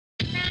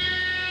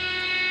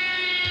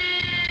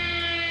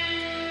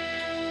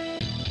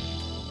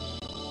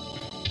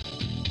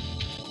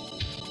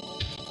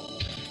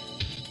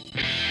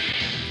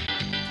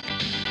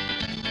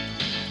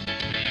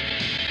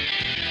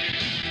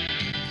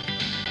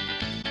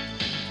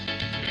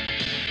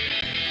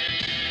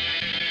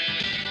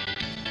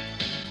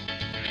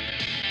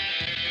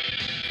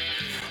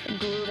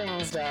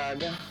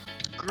Doug.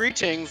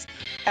 Greetings.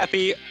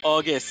 Happy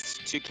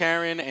August to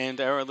Karen and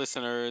our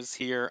listeners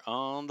here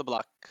on the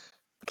block.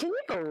 Can you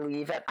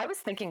believe it? I was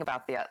thinking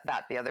about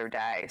that the other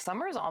day.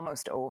 Summer is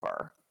almost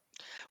over.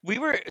 We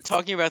were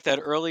talking about that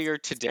earlier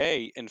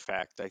today, in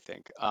fact, I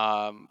think.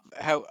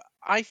 How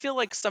I feel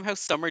like somehow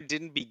summer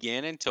didn't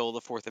begin until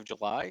the 4th of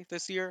July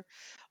this year.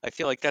 I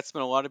feel like that's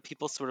when a lot of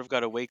people sort of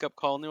got a wake up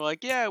call and they're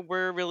like, yeah,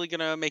 we're really going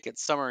to make it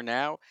summer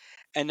now.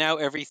 And now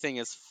everything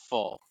is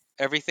full.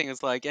 Everything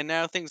is like, and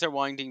now things are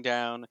winding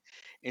down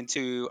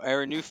into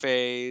our new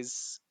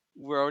phase.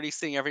 We're already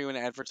seeing everyone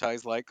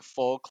advertise like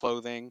fall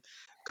clothing,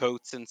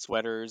 coats and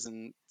sweaters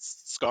and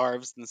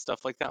scarves and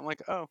stuff like that. I'm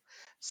like, oh,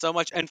 so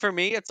much. And for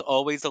me, it's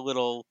always a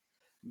little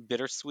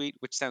bittersweet,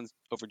 which sounds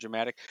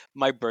overdramatic.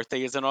 My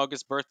birthday is an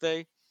August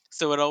birthday,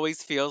 so it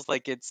always feels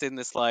like it's in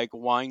this like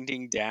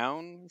winding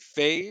down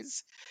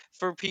phase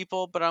for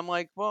people. But I'm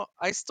like, well,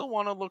 I still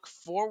want to look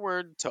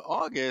forward to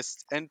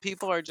August, and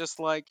people are just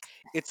like,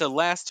 it's a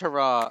last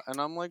hurrah, and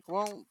I'm like,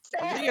 well,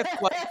 for me,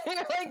 it's like You're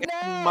like, it's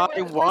no, my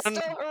we're one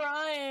still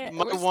hurrahing.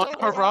 my We're one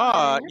still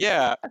hurrah, hurrahing.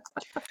 yeah.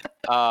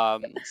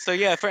 So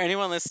yeah, for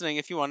anyone listening,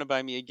 if you want to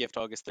buy me a gift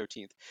August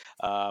 13th,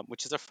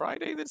 which is a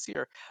Friday this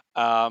year,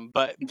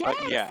 but Yay,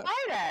 it's yeah,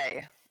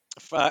 Friday.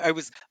 I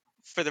was,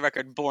 for the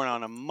record, born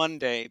on a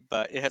Monday,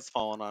 but it has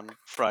fallen on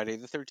Friday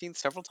the 13th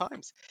several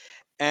times,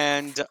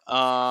 and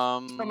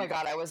Oh my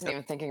God, I wasn't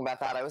even thinking about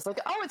that. I was like,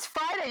 oh, it's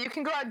Friday. You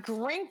can go out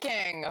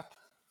drinking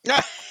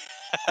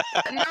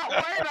and not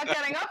worry about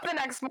getting up the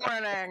next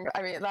morning.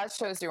 I mean, that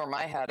shows you where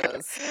my head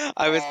is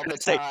I was all going the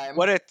to say, time.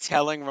 what a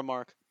telling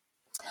remark.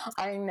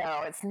 I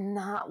know. It's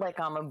not like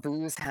I'm a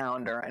booze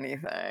hound or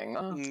anything.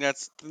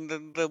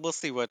 We'll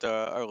see what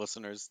our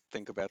listeners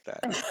think about that.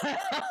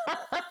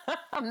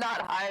 I'm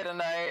not high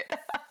tonight.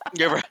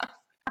 You're right.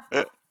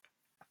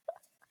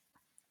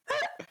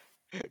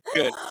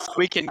 Good. So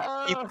we can keep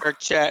Oh, our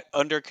chat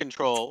under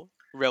control,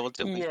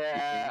 relatively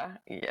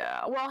speaking.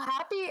 yeah. Well,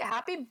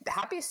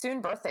 happy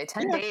soon birthday.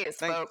 10 Yeah, days,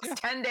 thanks. folks. Yeah,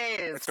 10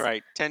 that's days.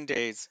 right. 10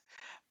 days.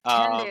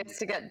 10 days Um,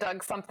 to get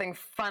Doug something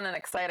fun and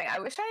exciting. I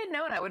wish I had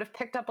known. I would have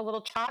picked up a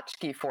little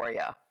tchotchke for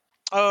you.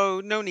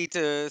 oh, no need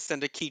to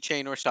send a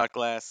keychain or shot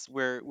glass.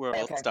 We're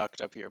all Okay.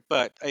 stocked up here,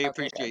 but I Okay, good.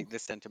 appreciate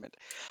this sentiment.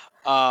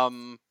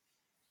 Um,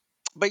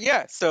 but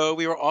yeah, so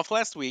we were off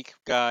last week,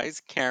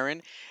 guys.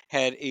 Karen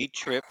had a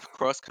trip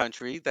cross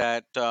country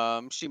that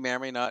she may or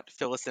may not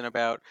fill us in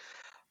about,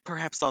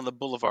 perhaps on the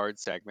Boulevard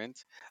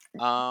segment.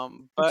 But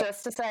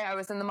Just to say, I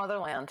was in the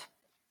motherland.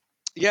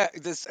 yeah,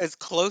 this as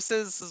close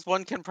as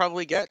one can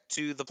probably get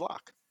to the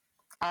block.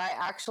 I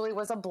actually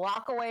was a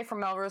block away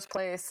from Melrose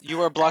Place, You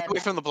were a block and away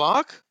from the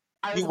block?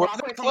 I was You a were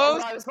block away that from. Well,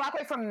 close? I was a block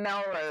away from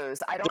Melrose.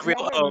 I The don't know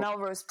real where oh,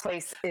 Melrose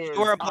Place you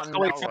were is a block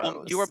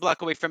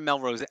on away from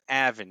Melrose Melrose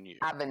Avenue.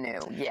 Avenue.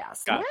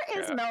 Yes. Where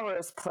is Gotcha.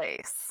 Melrose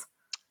Place?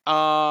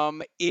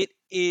 It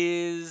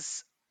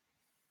is.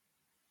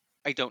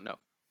 I don't know.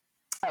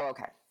 Oh,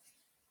 okay.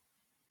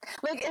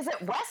 Like, is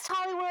it West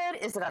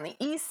Hollywood? Is it on the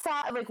east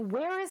side? Like,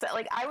 where is it?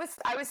 Like, I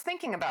was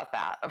thinking about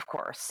that, of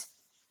course,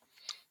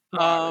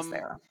 while I was Um,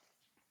 there.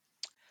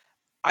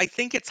 I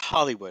think it's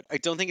Hollywood. I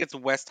don't think it's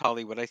West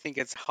Hollywood. I think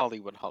it's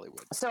Hollywood,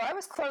 Hollywood. So I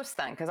was close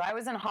then because I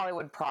was in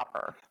Hollywood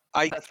proper.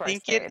 I That's where I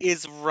think it stayed.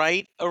 is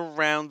right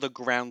around the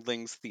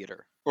Groundlings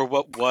Theater, or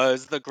what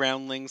was the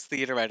Groundlings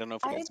Theater. I don't know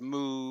if it I has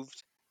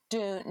moved.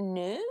 don't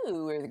know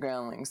where the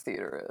Groundlings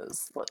Theater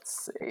is.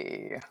 Let's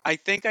see. I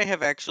think I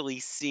have actually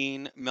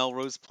seen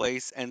Melrose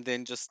Place and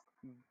then just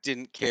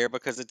didn't care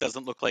because it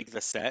doesn't look like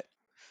the set.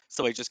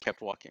 So I just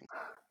kept walking.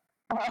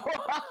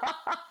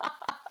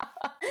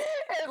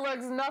 It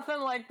looks nothing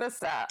like the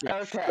set. Yeah.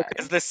 Okay.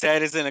 Because the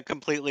set is in a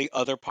completely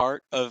other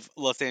part of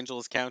Los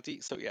Angeles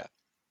County. So yeah.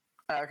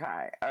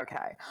 Okay.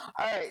 Okay.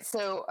 All right.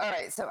 So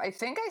I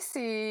think I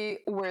see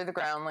where the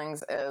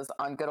Groundlings is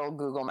on good old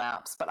Google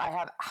Maps, but I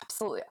have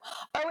absolutely.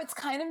 Oh, it's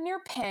kind of near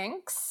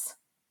Pink's.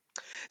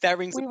 That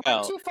rings a We weren't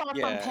bell. too far from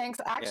Yeah. Pink's.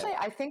 Yeah. Actually,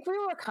 I think we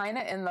were kind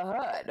of in the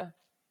hood.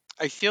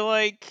 I feel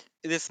like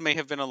this may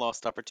have been a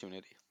lost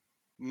opportunity.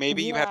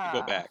 Maybe you have to go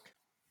Yeah, back.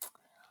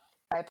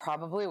 I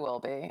probably will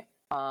be.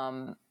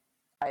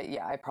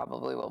 I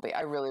probably will be.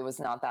 I really was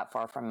not that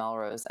far from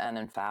Melrose, and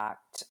in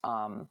fact,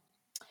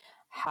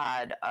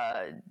 had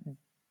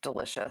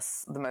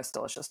the most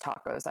delicious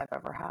tacos I've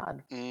ever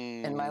had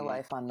in my Mm,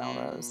 life on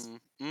Melrose.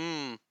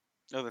 mm.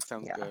 Oh, that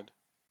sounds Yeah, good.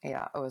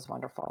 yeah, it was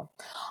wonderful.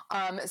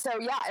 So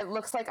yeah, it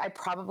looks like I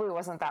probably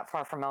wasn't that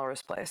far from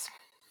Melrose Place.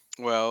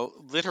 Well,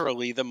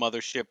 literally the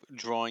mothership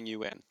drawing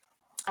you in.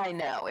 I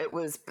know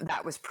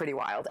that was pretty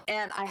wild,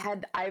 and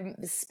I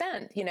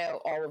spent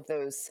all of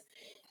those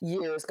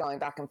years going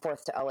back and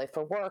forth to LA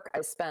for work.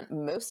 I spent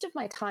most of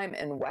my time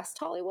in West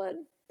Hollywood.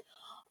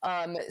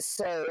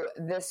 So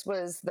this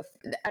was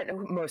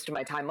most of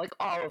my time, like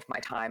all of my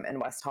time in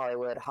West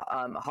Hollywood,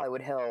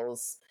 Hollywood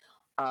Hills,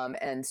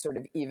 and sort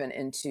of even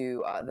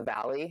into the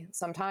Valley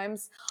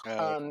sometimes.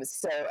 Oh,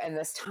 And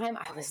this time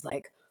I was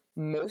like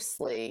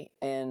mostly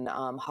in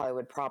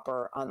Hollywood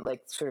proper, on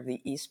like sort of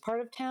the east part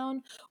of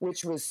town,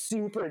 which was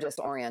super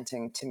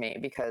disorienting to me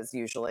because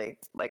usually,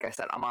 like I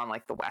said, I'm on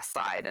like the west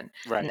side and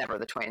Right. never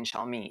the twain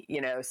shall meet,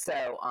 you know?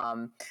 So,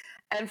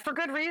 and for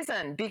good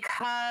reason,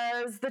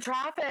 because the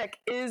traffic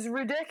is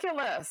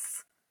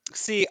ridiculous.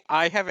 See,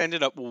 I have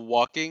ended up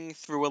walking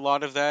through a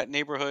lot of that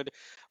neighborhood,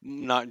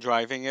 not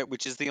driving it,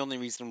 which is the only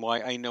reason why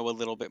I know a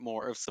little bit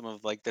more of some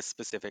of like the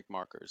specific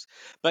markers.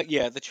 But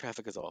yeah, the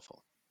traffic is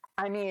awful.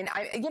 I mean, and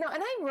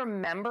I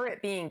remember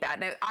it being bad.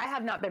 Now, I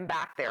have not been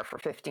back there for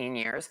 15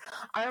 years.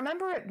 I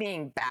remember it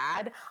being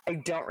bad. I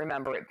don't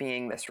remember it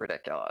being this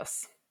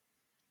ridiculous.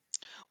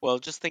 Well,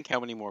 just think how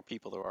many more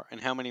people there are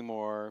and how many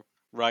more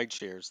ride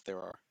shares there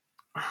are.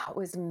 It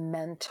was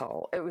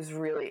mental. It was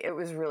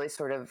really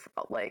sort of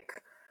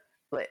like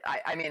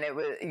I mean, it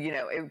was,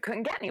 it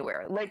couldn't get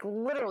anywhere. Like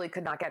literally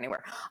could not get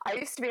anywhere. I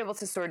used to be able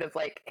to sort of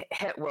like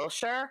hit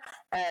Wilshire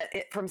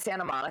from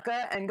Santa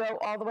Monica and go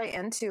all the way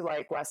into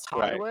like West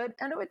Right. Hollywood,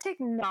 and it would take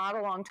not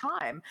a long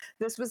time.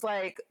 This was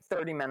like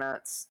 30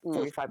 minutes, Oof.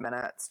 45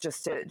 minutes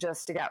just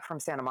to get from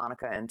Santa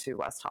Monica into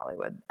West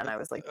Hollywood, and I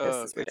was like, this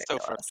is It's so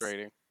ridiculous.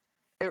 frustrating.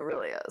 It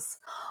really is.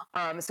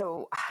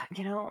 So,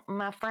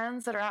 my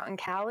friends that are out in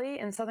Cali,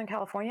 in Southern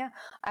California,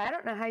 I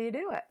don't know how you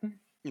do it.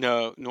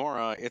 No,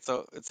 Nora, it's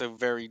a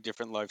very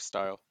different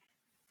lifestyle.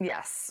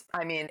 Yes,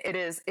 I mean it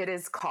is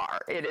car.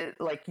 It is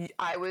like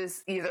I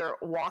was either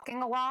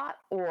walking a lot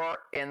or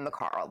in the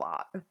car a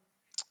lot,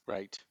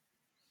 Right.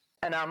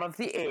 and I'm of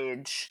the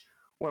age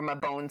where my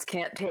bones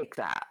can't take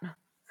that.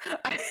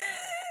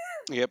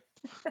 Yep.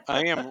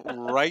 I am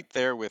right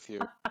there with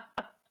you.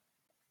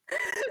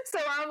 So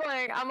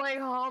I'm like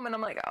home, and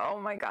I'm like, oh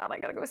my god, I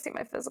gotta go see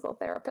my physical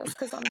therapist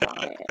because I'm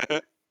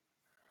dying.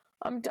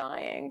 I'm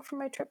dying from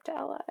my trip to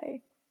LA.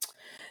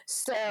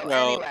 So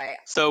Well, anyway,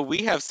 so we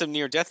have some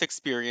near-death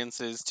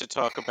experiences to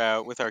talk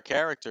about with our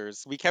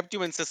characters. We kept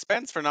you in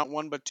suspense for not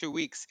 1 but 2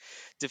 weeks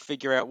to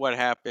figure out what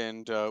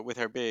happened with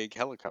our big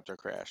helicopter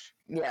crash.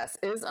 yes,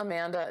 is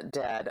Amanda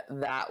dead?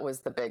 That was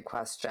the big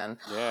question.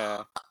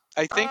 Yeah.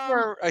 I think Um,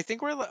 we're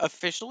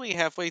officially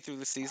halfway through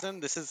the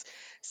season. This is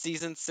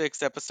season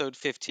 6, episode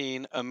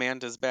 15.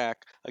 Amanda's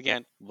back.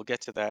 Again, we'll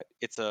get to that.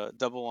 It's a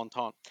double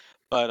entente.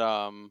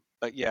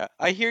 But yeah,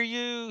 I hear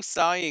you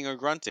sighing or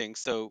grunting,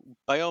 so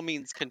by all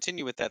means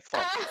continue with that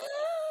thought.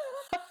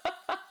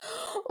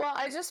 well,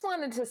 I just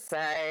wanted to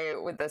say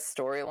with the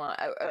storyline,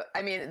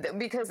 I mean,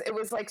 because it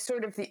was like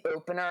sort of the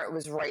opener, it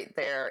was right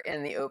there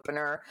in the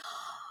opener.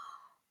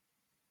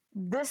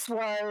 This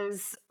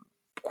was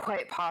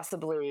quite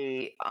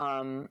possibly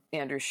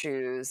Andrew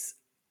Shue's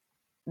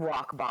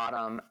rock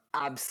bottom,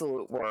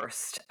 absolute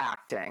worst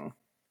acting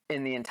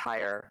in the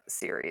entire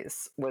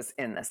series was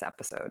in this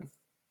episode.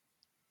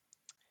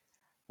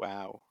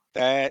 Wow.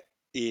 That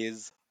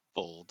is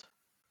bold.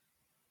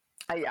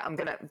 Yeah, I'm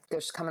gonna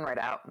just coming right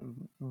out,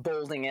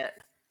 bolding it,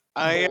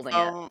 I bolding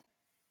it.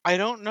 I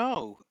don't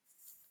know.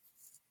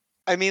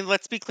 I mean,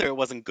 let's be clear, it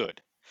wasn't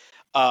good.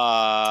 Well,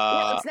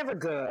 Uh it's never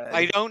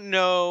I good. don't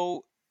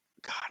know.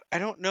 God, I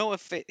don't know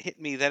if it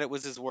hit me that it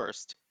was his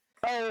worst.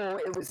 Oh,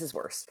 it was his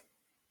worst.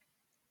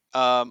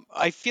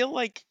 I feel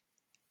like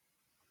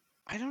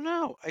I don't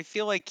know. I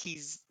feel like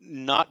he's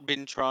not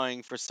been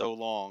trying for so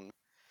long.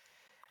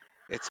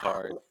 It's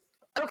hard.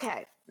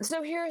 Okay,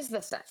 so here's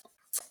the thing.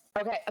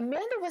 Okay,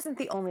 Amanda wasn't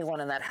the only one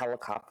in that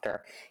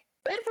helicopter.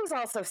 It was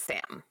also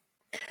Sam.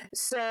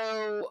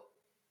 So,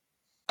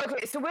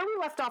 okay, so where we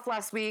left off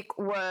last week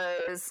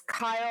was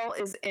Kyle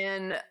is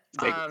in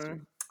Vegas.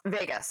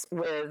 Vegas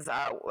with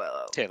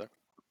Taylor.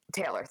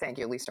 Taylor. Thank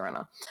you, Lisa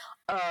Rinna.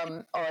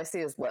 All I see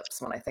is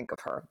lips when I think of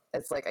her.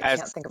 It's like I As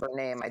can't think of her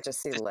name. I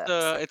just see it's lips.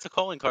 a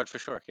calling card for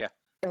sure. Yeah.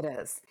 It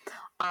is.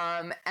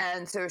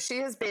 And so she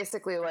has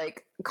basically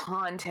like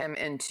conned him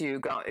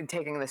into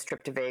taking this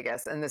trip to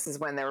Vegas. And this is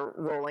when they're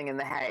rolling in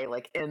the hay,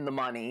 like in the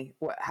money.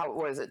 How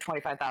was it?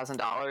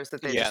 $25,000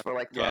 that they Yeah. just were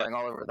like Yeah. throwing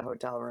all over the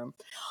hotel room.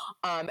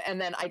 And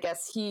then I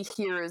guess he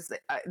hears,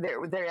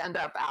 they end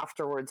up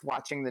afterwards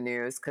watching the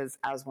news because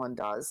as one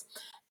does.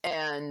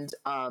 And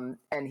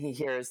he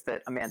hears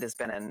that Amanda's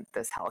been in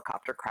this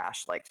helicopter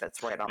crash, like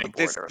that's right on the Like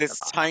border of this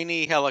Nevada.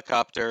 tiny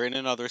helicopter in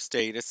another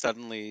state is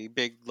suddenly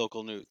big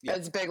local news. Yeah.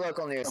 It's big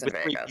local news in With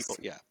 3 Vegas.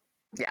 people. Yeah.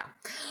 Yeah.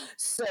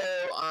 So,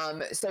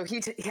 he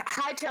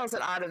hightails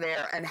it out of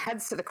there and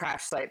heads to the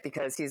crash site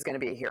because he's going to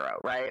be a hero,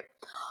 right?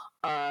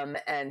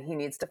 And he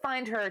needs to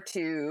find her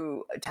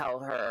to tell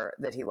her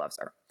that he loves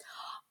her.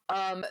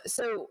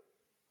 So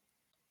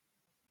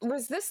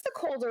was this the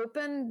cold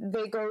open?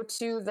 They go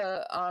to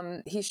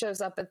the he shows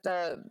up at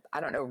the,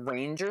 I don't know,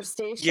 ranger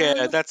station.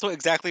 Yeah, that's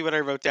exactly what I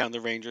wrote down, the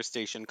ranger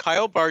station.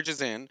 Kyle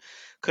barges in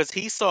because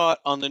he saw it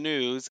on the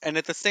news, and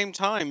at the same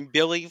time,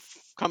 Billy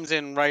comes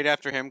in right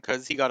after him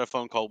because he got a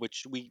phone call,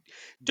 which we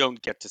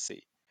don't get to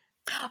see.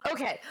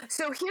 Okay,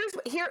 so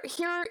here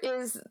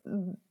is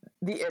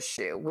the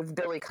issue with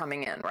Billy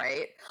coming in,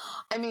 right?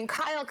 I mean,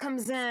 Kyle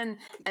comes in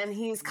and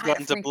he's kind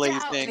of Guns freaked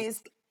out, and a-blazing.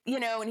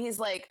 and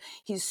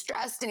he's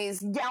stressed and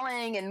he's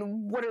yelling,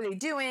 and what are they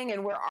doing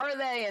and where are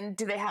they and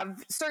do they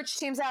have search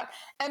teams out?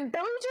 And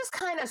Billy just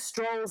kind of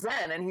strolls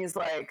in and he's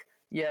like,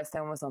 yeah,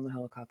 Sam was on the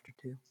helicopter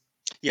too.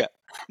 Yeah.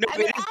 No, I it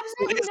mean, is, it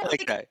absolutely is no,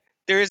 like that.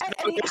 There's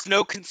and there's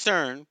no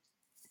concern.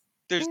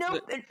 There's no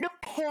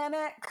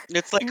panic.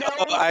 It's like, No,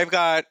 oh, I've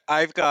got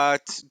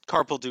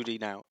carpal duty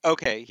now.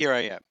 Okay, here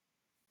I am.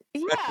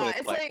 That's what yeah, it's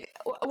it's like.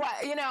 like,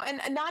 what,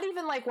 and not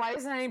even like, why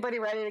isn't anybody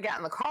ready to get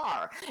in the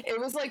car? It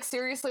was like,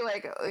 seriously,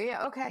 like, oh,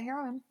 yeah, okay, here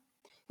I am.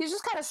 He's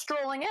just kind of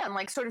strolling in,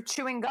 like sort of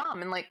chewing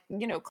gum and like,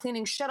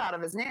 cleaning shit out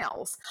of his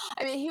nails.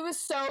 I mean, he was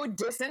so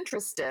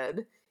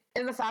disinterested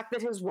in the fact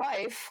that his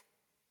wife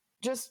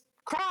just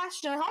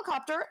crashed in a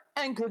helicopter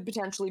and could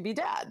potentially be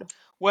dead.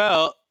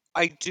 Well,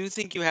 I do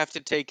think you have to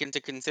take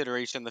into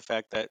consideration the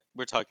fact that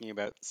we're talking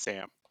about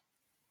Sam,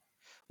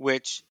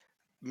 which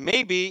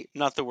maybe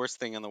not the worst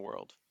thing in the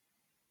world.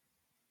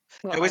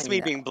 Well, That I was me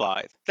know. being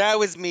blithe. That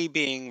was me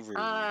being rude.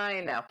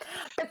 I know.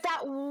 But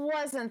that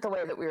wasn't the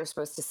way that we were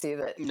supposed to see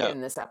that No. in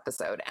this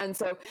episode. And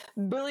so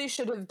Billy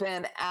should have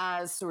been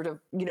as sort of,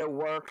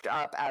 worked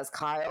up as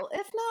Kyle,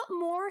 if not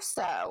more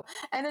so.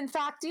 And in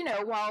fact,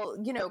 while,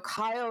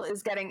 Kyle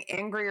is getting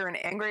angrier and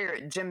angrier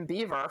at Jim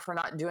Beaver for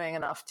not doing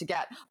enough to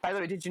get. By the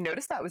way, did you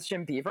notice that was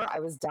Jim Beaver? I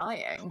was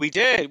dying. We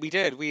did.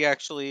 We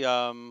actually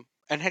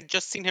and had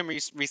just seen him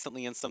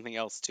recently in something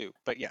else too.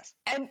 But yes.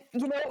 And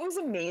it was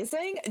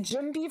amazing?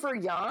 Jim Beaver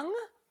Young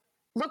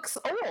looks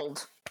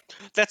old.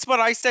 That's what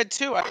I said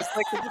too. I was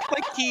like, it looks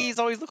like he's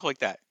always looked like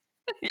that.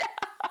 Yeah.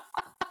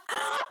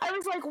 I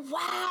was like,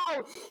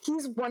 wow,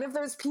 he's one of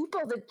those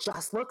people that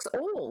just looks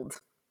old.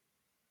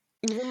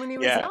 Even when he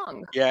was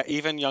young. Yeah,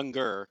 even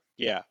younger.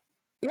 Yeah.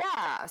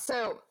 Yeah.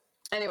 So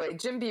anyway,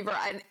 Jim Beaver,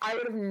 I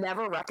would have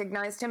never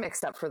recognized him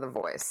except for the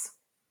voice.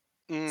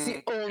 It's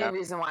the only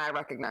reason why I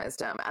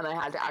recognized him. And I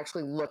had to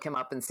actually look him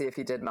up and see if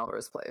he did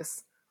Melrose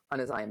Place on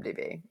his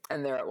IMDb.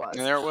 And there it was.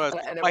 And there it was.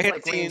 And it was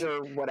like Ranger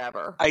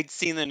whatever. I'd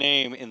seen the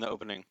name in the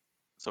opening,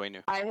 so I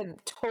knew. I had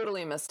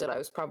totally missed it. I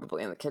was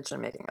probably in the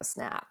kitchen making a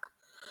snack.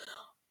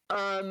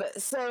 So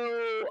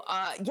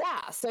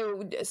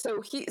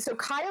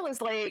Kyle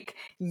is like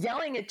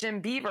yelling at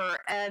Jim Beaver,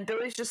 and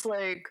Billy's just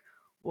like,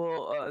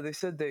 well, they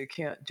said they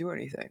can't do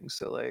anything,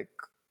 so like,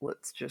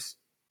 let's just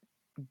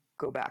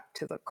go back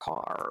to the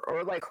car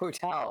or like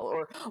hotel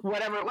or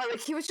whatever.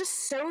 Like, he was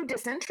just so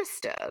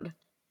disinterested.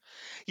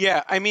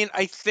 Yeah, I mean,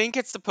 I think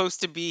it's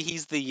supposed to be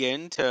he's the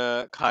yin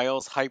to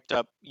Kyle's hyped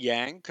up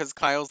yang, because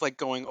Kyle's like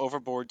going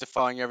overboard,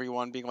 defying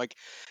everyone, being like,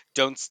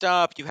 don't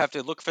stop, you have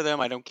to look for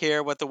them, I don't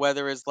care what the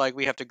weather is like,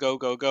 we have to go,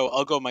 go, go,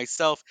 I'll go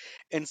myself.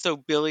 And so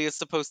Billy is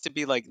supposed to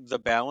be like the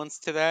balance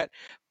to that,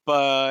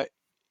 but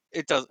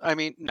it does, I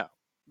mean, no.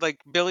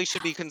 Like, Billy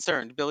should be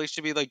concerned. Billy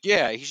should be like,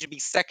 yeah, he should be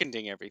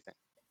seconding everything.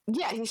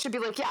 Yeah, he should be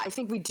like, yeah, I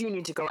think we do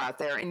need to go out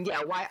there. And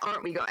yeah, why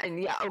aren't we going?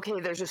 And yeah, okay,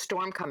 there's a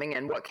storm coming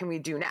in. What can we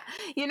do now?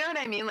 You know what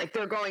I mean? Like,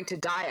 they're going to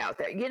die out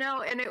there,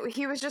 and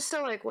he was just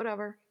so like,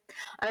 whatever.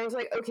 I was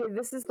like, okay,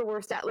 this is the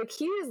worst. Like,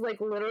 he is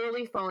like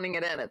literally phoning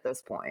it in at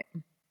this point.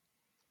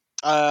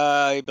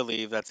 I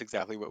believe that's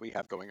exactly what we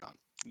have going on.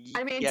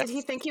 I mean, yes. Did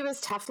he think he was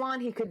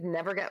Teflon? He could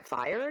never get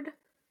fired?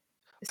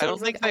 So I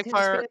don't think they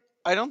fired.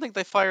 I don't think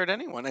they fired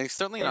anyone.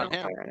 Certainly not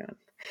him.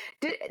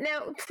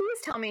 Now, please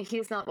tell me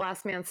he's not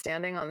last man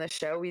standing on this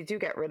show. We do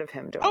get rid of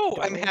him, don't Oh,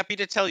 we? I'm happy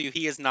to tell you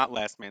he is not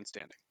last man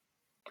standing.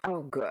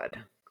 Oh, good.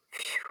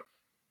 Phew.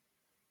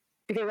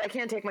 Because I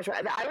can't take much.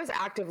 I was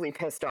actively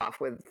pissed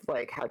off with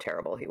like how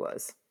terrible he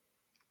was.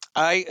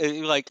 I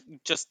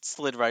just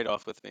slid right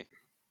off with me.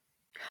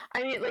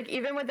 I mean, like,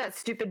 even with that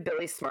stupid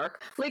Billy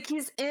smirk, like,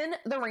 he's in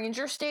the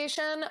ranger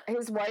station.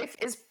 His wife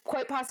is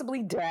quite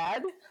possibly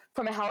dead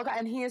from a helicopter,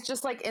 and he is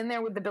just like in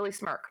there with the Billy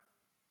smirk.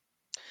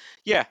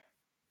 Yeah.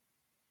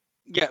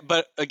 Yeah,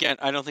 but again,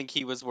 I don't think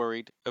he was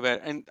worried about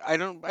it. And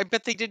I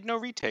bet they did no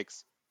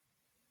retakes.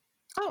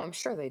 Oh, I'm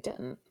sure they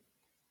didn't.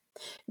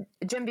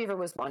 Jim Beaver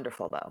was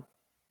wonderful, though.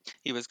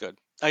 He was good.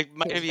 I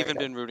might have even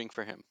been rooting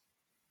for him.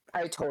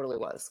 I totally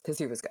was, because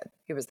he was good.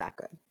 He was that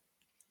good.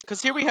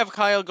 Because here we have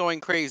Kyle going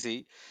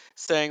crazy,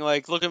 saying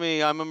like, look at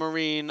me, I'm a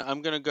Marine,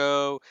 I'm going to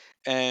go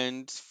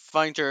and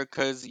find her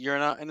because you're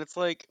not. And it's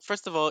like,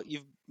 first of all,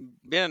 you've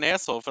been an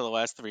asshole for the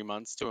last 3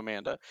 months to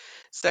Amanda.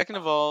 Second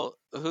of all,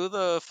 who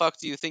the fuck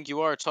do you think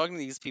you are talking to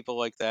these people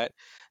like that?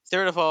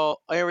 Third of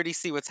all, I already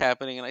see what's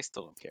happening and I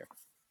still don't care.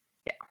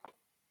 Yeah.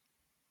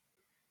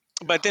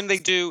 But then they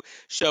do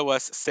show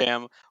us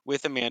Sam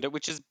with Amanda,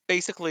 which is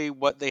basically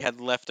what they had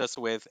left us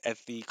with at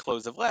the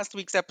close of last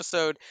week's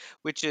episode,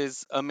 which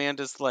is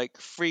Amanda's like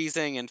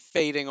freezing and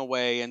fading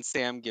away, and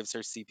Sam gives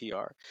her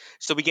CPR.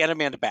 So we get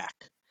Amanda back.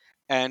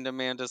 And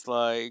Amanda's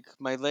like,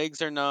 my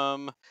legs are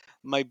numb,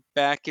 my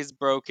back is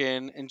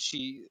broken, and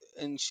she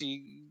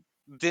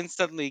then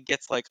suddenly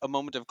gets like a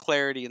moment of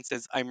clarity and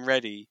says, I'm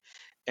ready,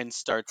 and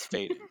starts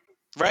fading.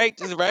 Right?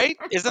 Right?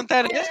 Isn't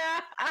that it?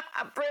 Yeah,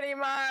 pretty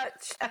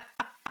much.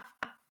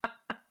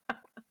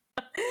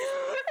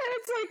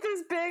 It's like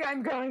this big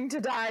I'm going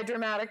to die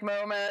dramatic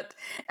moment,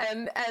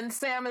 and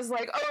Sam is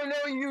like, oh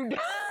no, you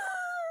don't.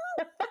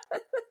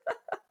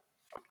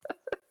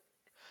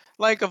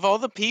 Like, of all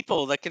the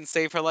people that can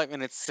save her life,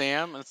 and it's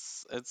Sam,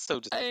 it's so I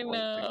disappointing.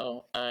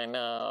 know, I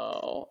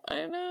know,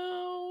 I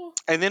know.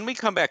 And then we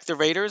come back. The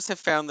Raiders have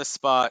found the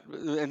spot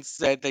and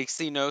said they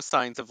see no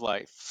signs of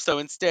life. So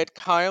instead,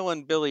 Kyle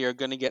and Billy are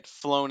going to get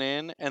flown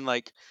in and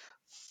like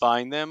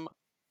find them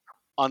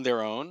on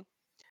their own.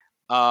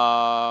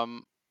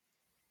 Um,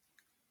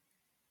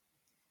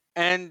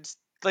 and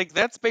like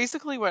that's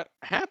basically what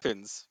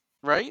happens,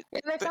 right? Yeah,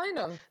 they Th- find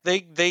him.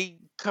 They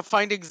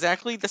find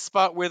exactly the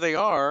spot where they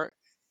are,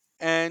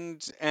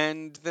 and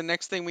the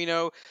next thing we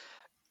know,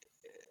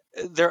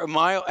 they're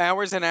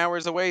hours and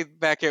hours away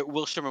back at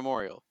Wilshire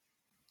Memorial.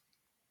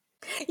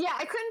 Yeah,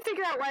 I couldn't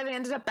figure out why they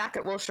ended up back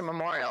at Wilshire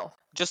Memorial.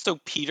 Just so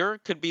Peter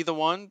could be the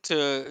one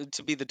to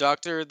be the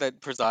doctor that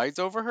presides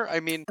over her.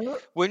 I mean,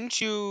 wouldn't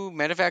you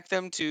medevac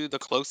them to the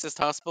closest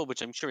hospital,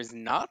 which I'm sure is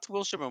not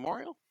Wilshire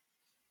Memorial?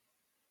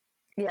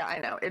 Yeah, I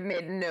know. It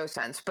made no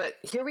sense. But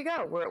here we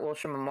go. We're at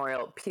Wilshire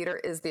Memorial. Peter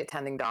is the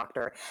attending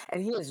doctor,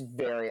 and he is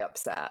very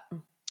upset.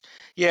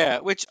 Yeah,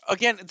 which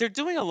again, they're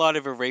doing a lot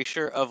of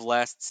erasure of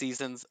last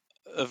season's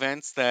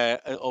events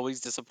that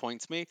always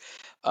disappoints me.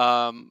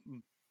 Um,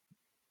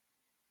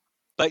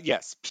 but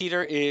yes,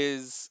 Peter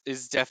is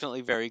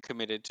definitely very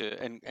committed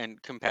to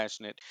and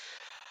compassionate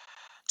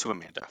to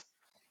Amanda.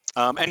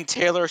 And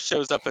Taylor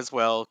shows up as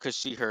well because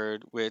she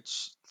heard,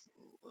 which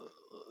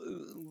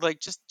like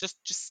just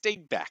stay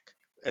back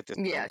at this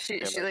Yeah, point, she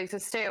Taylor. likes to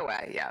stay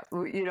away. Yeah,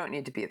 you don't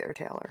need to be there,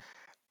 Taylor.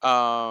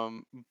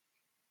 Um,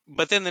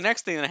 but then the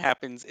next thing that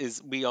happens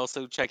is we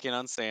also check in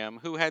on Sam,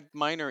 who had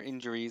minor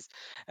injuries,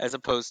 as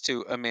opposed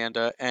to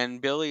Amanda, and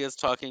Billy is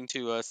talking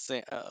to us,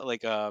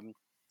 like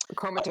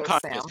Comatose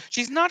unconscious. Sam.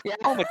 She's not Yeah.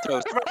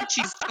 comatose, right?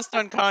 She's just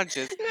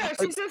unconscious. No,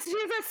 she's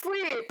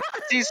asleep.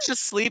 She's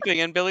just sleeping,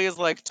 and Billy is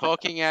like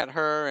talking at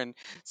her and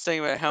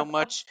saying about how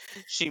much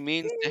she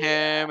means to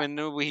him, Yeah. and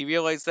he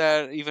realized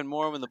that even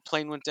more when the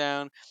plane went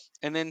down.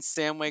 And then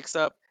Sam wakes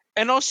up,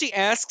 and all she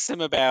asks him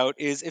about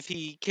is if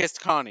he kissed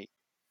Connie.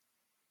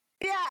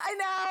 Yeah, I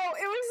know.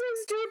 It was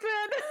so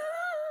stupid.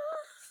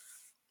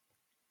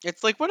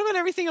 It's like, what about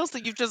everything else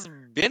that you've just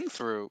been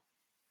through?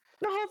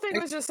 The whole thing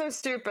was just so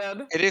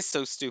stupid. It is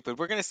so stupid.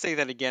 We're gonna say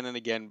that again and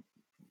again.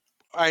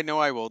 I know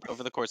I will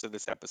over the course of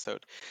this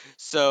episode.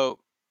 So,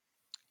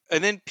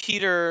 and then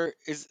Peter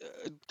is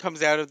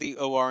comes out of the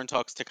OR and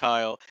talks to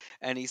Kyle,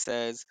 and he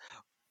says,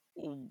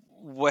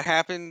 what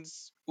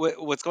happens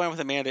what's going on with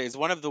Amanda is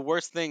one of the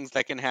worst things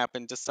that can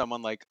happen to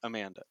someone like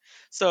Amanda.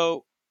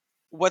 So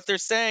what they're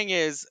saying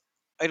is,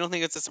 I don't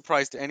think it's a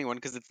surprise to anyone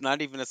because it's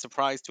not even a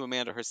surprise to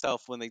Amanda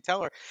herself when they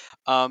tell her.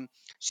 Um,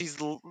 she's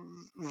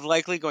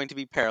likely going to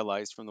be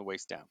paralyzed from the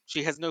waist down.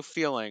 She has no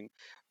feeling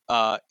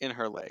in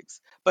her legs.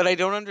 But I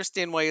don't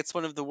understand why it's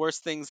one of the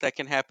worst things that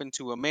can happen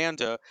to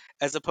Amanda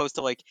as opposed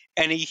to like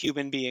any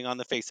human being on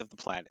the face of the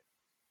planet.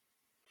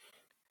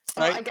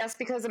 Well, Right? I guess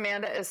because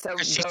Amanda is so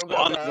Because she's go go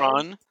on the go.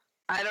 run.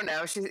 I don't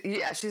know.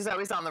 She's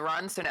always on the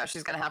run, so now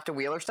she's gonna have to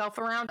wheel herself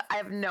around. I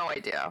have no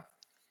idea.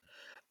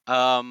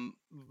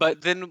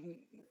 But then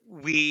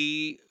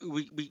we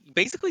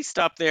basically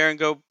stop there and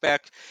go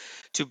back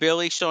to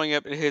Billy showing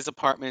up at his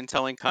apartment and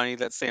telling Connie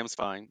that Sam's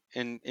fine,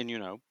 and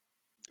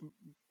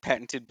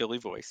patented Billy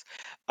voice.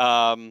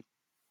 Um,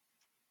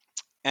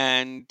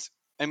 and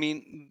I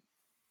mean,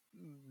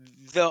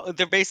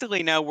 they're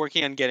basically now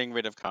working on getting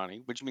rid of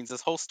Connie, which means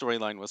this whole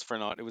storyline was for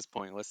naught. It was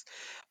pointless.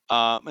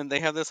 And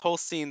they have this whole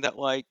scene that,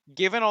 like,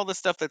 given all the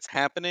stuff that's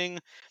happening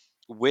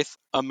with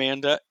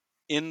Amanda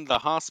in the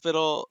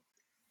hospital,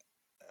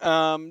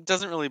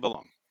 doesn't really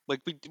belong. Like,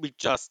 we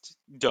just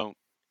don't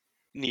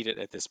need it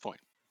at this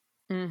point.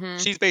 Mm-hmm.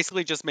 She's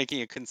basically just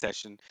making a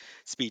concession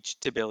speech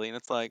to Billy, and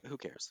it's like, who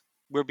cares?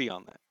 We're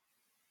beyond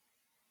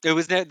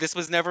that. This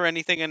was never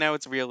anything, and now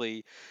it's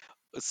really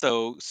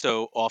so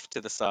off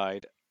to the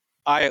side.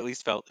 I at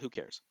least felt, who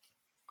cares?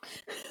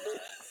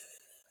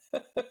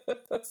 Am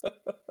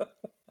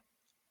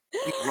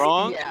I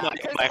wrong? Am Yeah,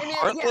 because I I mean, yeah,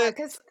 heartless?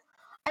 because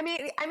I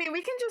mean,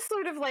 we can just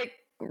sort of like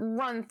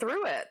run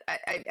through it.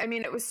 I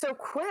mean, it was so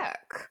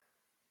quick.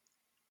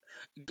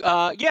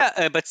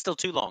 Yeah, but still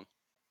too long.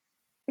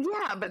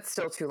 Yeah, but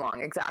still too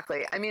long.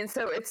 Exactly. I mean,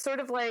 so it's sort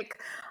of like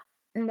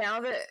now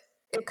that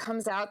it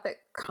comes out that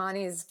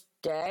Connie's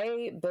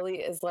gay, Billy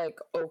is like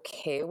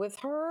okay with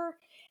her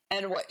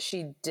and what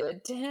she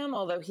did to him,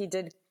 although he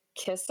did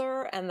kiss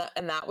her and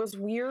that was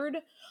weird.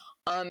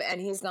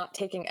 And he's not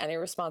taking any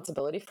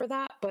responsibility for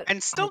that, but And I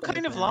still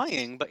kind of digress.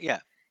 lying, but yeah.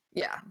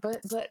 Yeah,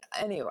 but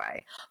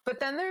anyway. But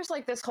then there's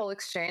like this whole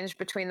exchange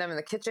between them in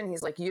the kitchen.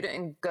 He's like, "You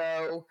didn't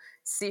go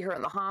see her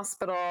in the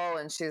hospital,"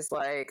 and she's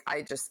like,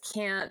 "I just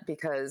can't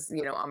because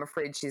I'm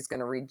afraid she's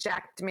going to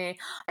reject me."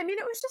 I mean,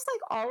 it was just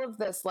like all of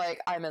this, like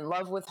I'm in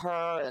love with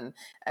her, and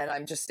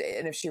and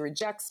if she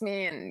rejects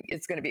me, and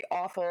it's going to be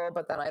awful.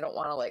 But then I don't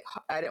want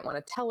to I didn't want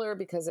to tell her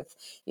because if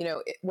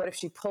what if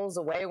she pulls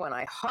away when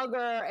I hug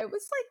her? It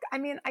was like, I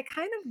mean, I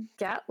kind of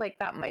get like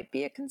that might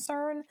be a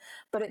concern,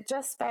 but it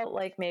just felt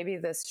like maybe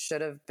this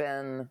should have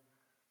been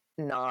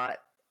not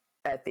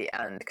at the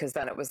end because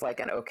then it was like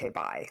an okay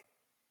bye.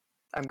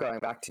 I'm going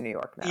back to New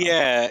York now.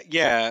 Yeah,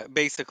 yeah,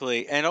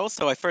 basically. And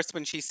also, at first,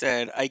 when she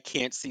said, I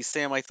can't see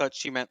Sam, I thought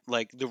she meant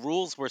like the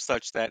rules were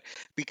such that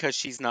because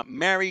she's not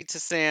married to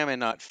Sam and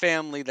not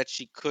family, that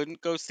she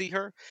couldn't go see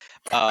her.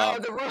 Oh,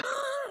 Um,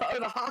 oh,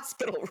 the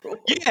hospital rules.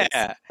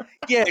 yeah,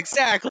 yeah,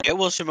 exactly. At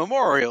Wilshire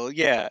Memorial,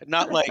 yeah,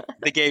 not like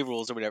the gay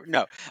rules or whatever.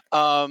 No.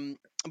 Um,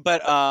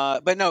 but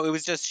no, it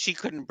was just she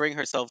couldn't bring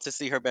herself to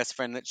see her best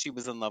friend that she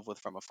was in love with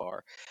from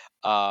afar,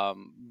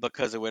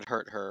 because it would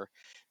hurt her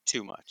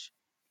too much.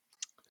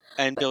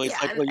 And But Billy's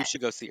yeah, like, well, you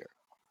should go see her.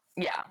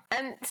 yeah.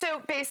 And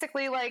so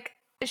basically, like,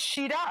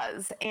 she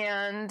does.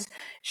 And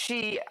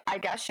I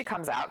guess she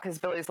comes out because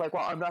Billy's like,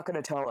 well, I'm not going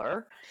to tell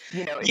her,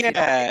 Yeah, if she you're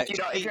not.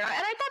 And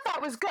I thought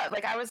that was good.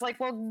 Like, I was like,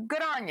 well,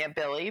 good on you,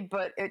 Billy.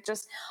 But it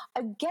just,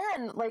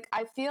 again, like,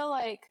 I feel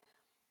like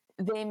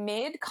they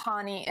made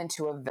Connie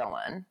into a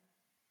villain,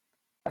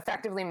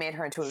 effectively made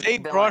her into a they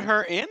brought villain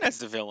her in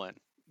as a villain.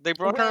 They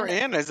brought her when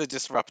in as a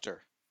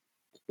disruptor.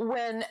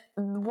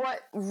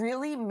 what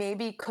really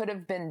maybe could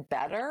have been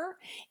better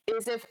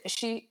is if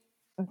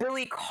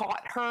Billy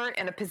caught her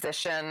in a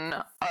position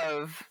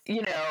of,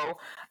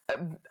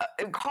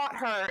 caught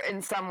her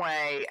in some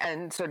way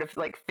and sort of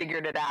like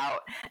figured it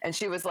out. And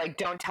she was like,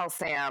 don't tell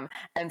Sam.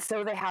 And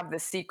so they have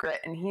this secret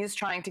and he's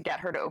trying to get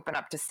her to open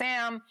up to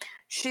Sam.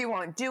 She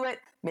won't do it.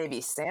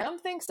 Maybe Sam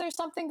thinks there's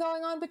something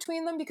going on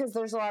between them because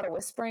there's a lot of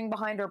whispering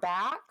behind her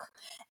back.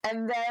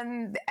 And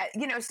then,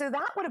 so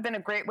that would have been a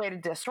great way to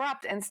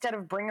disrupt instead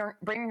of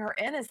bringing her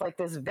in as like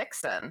this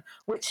vixen,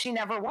 which she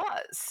never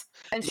was.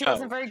 And she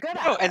wasn't No, very good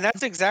no, at and it.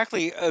 that's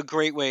exactly a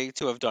great way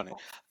to have done it.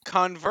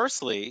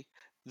 Conversely,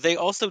 they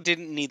also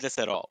didn't need this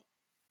at all.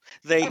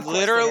 They Of course, they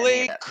didn't need literally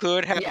it.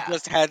 could have Yeah.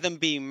 just had them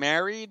be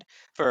married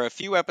for a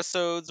few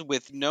episodes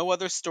with no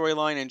other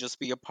storyline and just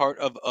be a part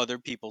of other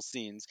people's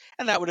scenes,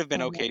 and that would have been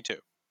Mhm. okay too.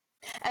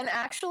 And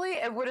actually,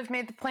 it would have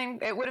made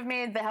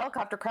the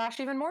helicopter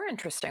crash even more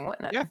interesting,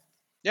 wouldn't Yeah, it?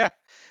 yeah,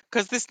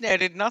 because this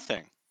added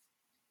nothing.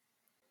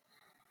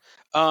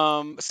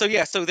 So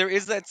yeah, so there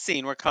is that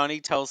scene where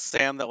Connie tells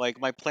Sam that like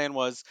my plan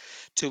was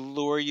to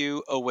lure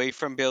you away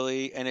from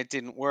Billy and it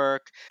didn't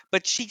work.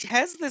 But she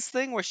has this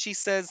thing where she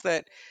says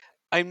that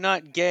I'm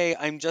not gay,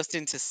 I'm just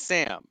into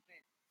Sam,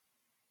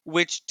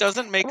 which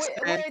doesn't make sense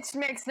Which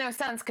makes no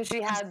sense because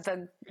she 'cause had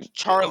the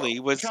Charlie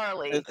was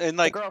Charlie, and the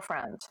like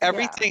girlfriend. Yeah.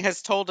 everything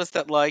has told us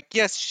that like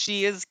yes,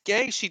 she is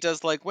gay, she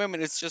does like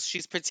women, it's just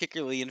she's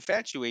particularly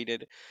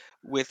infatuated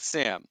with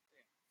Sam.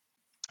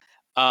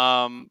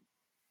 Um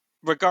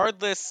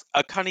Regardless,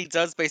 Connie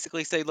does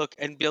basically say, "Look,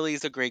 and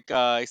Billy's a great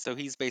guy, so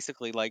he's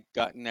basically like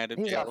gotten out of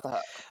He's jail." off the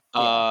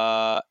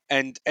hook.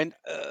 Yeah. And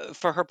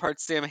for her part,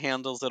 Sam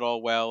handles it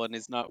all well and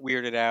is not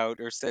weirded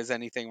out or says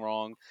anything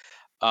wrong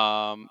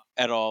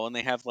at all. And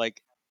they have like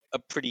a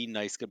pretty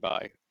nice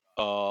goodbye,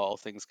 all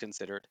things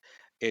considered.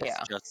 It's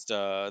Yeah. just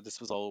this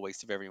was all a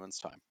waste of everyone's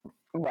time.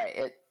 Right.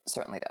 It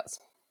certainly does.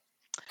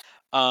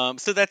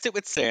 So that's it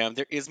with Sam.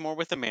 There is more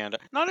with Amanda.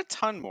 Not a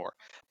ton more,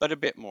 but a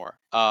bit more.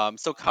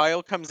 So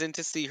Kyle comes in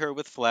to see her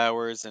with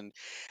flowers and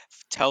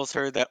tells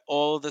her that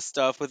all the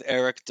stuff with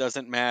Eric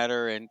doesn't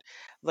matter. And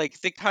like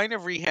they kind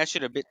of rehash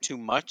it a bit too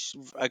much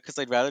because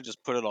I'd rather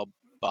just put it all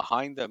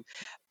behind them.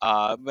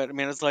 But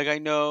Amanda's like, I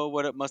know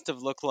what it must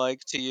have looked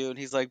like to you. And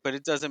he's like, but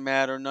it doesn't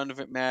matter. None of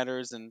it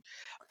matters. And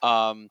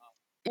um,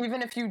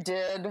 Even if you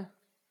did.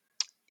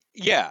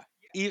 yeah.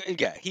 Yeah,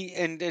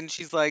 and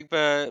she's like,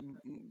 but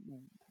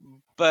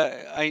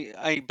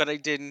I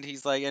didn't.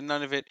 He's like, and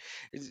none of it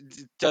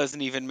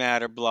doesn't even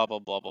matter. Blah blah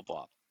blah blah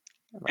blah.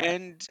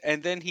 Right.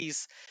 And then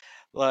he's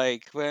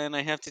like, when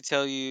I have to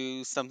tell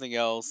you something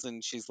else,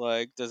 and she's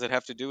like, does it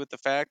have to do with the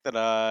fact that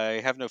I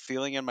have no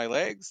feeling in my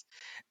legs?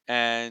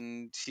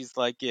 And she's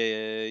like,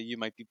 yeah, you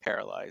might be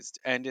paralyzed.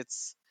 And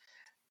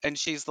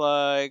she's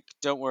like,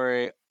 don't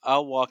worry,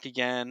 I'll walk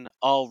again.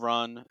 I'll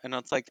run. And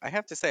it's like, I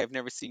have to say, I've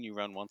never seen you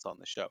run once on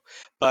the show,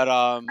 but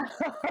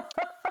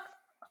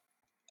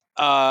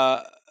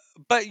uh,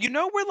 but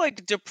we're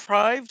like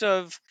deprived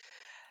of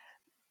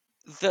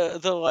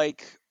the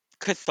like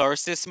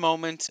catharsis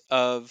moment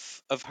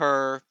of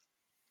her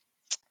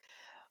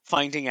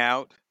finding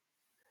out.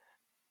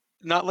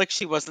 Not like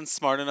she wasn't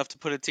smart enough to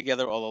put it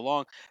together all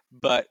along,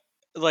 but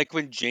like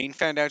when Jane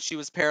found out she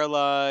was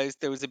paralyzed,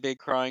 there was a big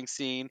crying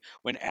scene.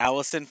 When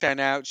Allison found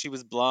out she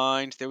was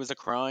blind, there was a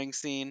crying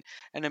scene.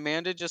 And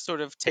Amanda just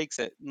sort of takes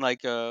it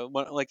like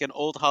like an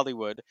old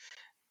Hollywood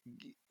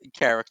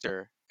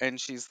character, and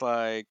she's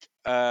like,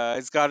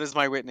 "As God is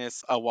my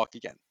witness, I'll walk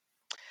again."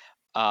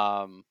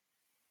 Um,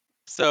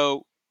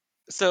 so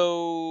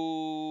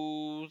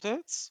so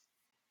that's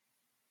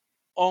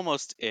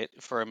almost it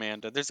for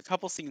Amanda. There's a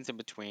couple scenes in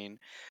between.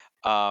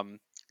 Um,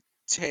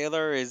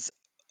 Taylor is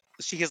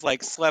she has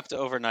like slept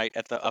overnight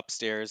at the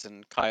upstairs,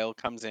 and Kyle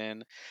comes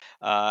in,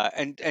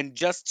 and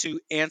just to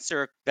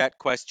answer that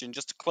question,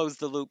 just to close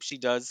the loop, she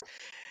does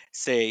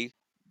say.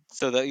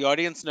 So that the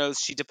audience knows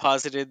she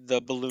deposited the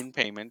balloon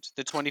payment,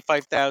 the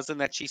 25,000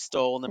 that she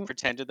stole and then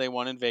pretended they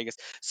won in Vegas.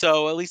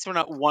 So at least we're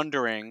not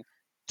wondering,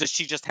 does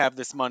she just have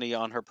this money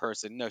on her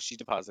person? No, she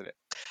deposited it.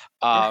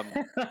 Um,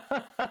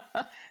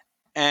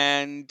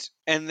 And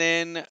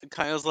then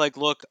Kyle's like,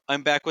 "Look,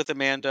 I'm back with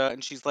Amanda,"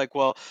 and she's like,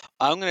 "Well,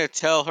 I'm gonna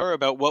tell her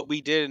about what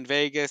we did in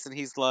Vegas." And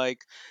he's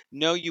like,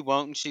 "No, you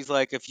won't." And she's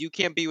like, "If you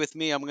can't be with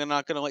me,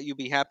 not gonna let you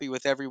be happy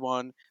with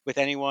anyone."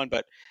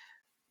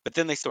 But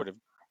then they sort of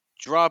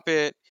drop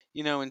it,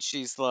 and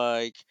she's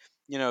like,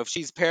 if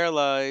she's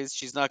paralyzed,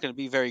 she's not gonna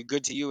be very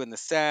good to you in the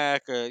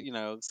sack, or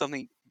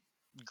something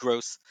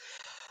gross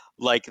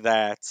like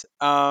that.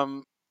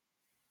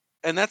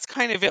 And that's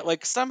kind of it.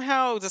 Like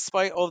somehow,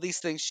 despite all these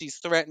things she's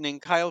threatening,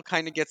 Kyle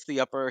kind of gets the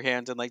upper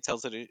hand and like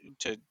tells her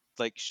to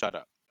like shut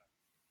up,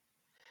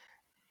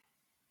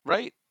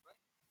 right?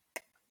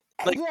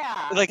 Like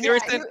Yeah, like there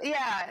yeah, isn't.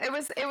 yeah. It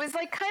was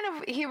like kind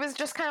of he was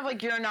just kind of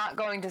like you're not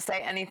going to say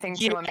anything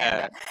to Yeah.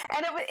 Amanda,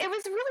 and it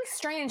was really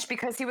strange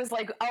because he was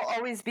like, "I'll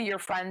always be your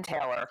friend,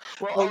 Taylor.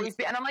 We'll Oh always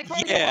be," and I'm like, "Well,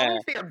 you'll yeah.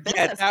 always be your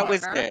Yeah, business that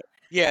was partner." it.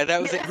 Yeah,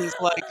 that was it. Yeah, He's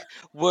like,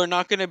 we're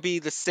not going to be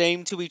the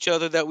same to each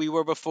other that we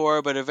were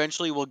before, but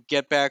eventually we'll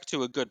get back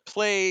to a good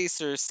place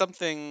or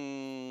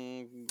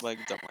something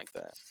like dumb like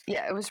that.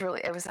 yeah. It was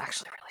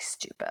actually really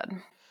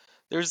stupid.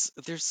 There's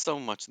so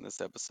much in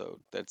this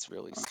episode that's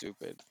really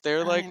stupid.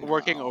 They're I like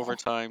working know.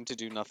 overtime to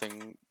do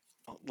nothing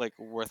like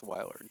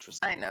worthwhile or I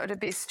interesting. know, to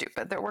be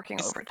stupid. They're working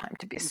This overtime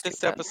to be this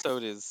stupid.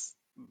 episode is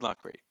not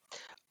great.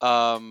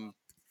 Um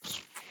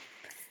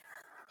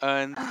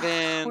and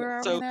then Where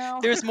are we so now?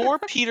 there's more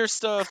Peter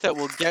stuff that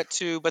we'll get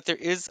to, but there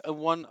is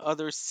one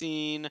other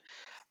scene.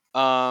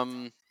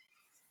 Um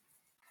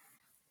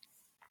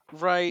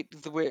right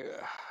the way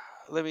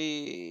let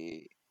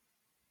me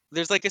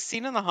there's like a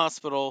scene in the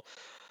hospital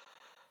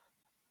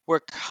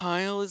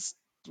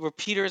where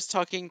Peter is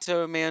talking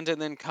to Amanda,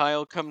 and then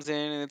Kyle comes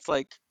in, and it's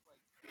like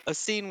a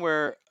scene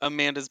where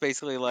Amanda's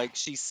basically like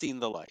she's seen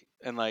the light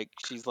and like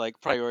she's like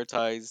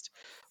prioritized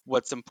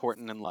what's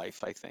important in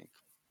life, I think.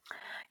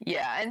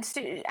 Yeah, and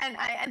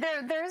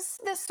there's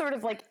this sort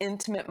of like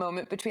intimate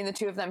moment between the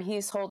two of them.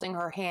 He's holding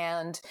her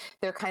hand.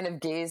 They're kind of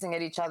gazing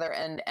at each other,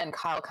 and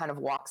Kyle kind of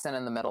walks in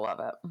the middle of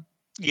it.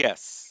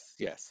 Yes,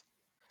 yes.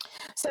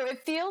 So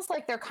it feels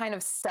like they're kind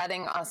of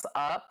setting us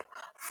up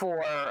for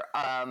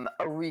a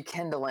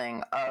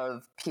rekindling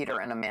of Peter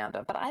and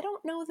Amanda, but I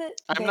don't know that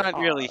I'm they not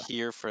really are.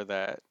 here for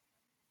that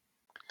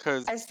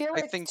I because feel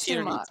I like think too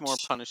Peter needs more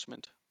much.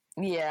 punishment.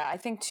 Yeah, I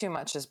think too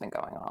much has been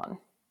going on.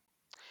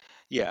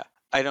 Yeah,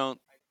 I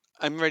don't.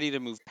 I'm ready to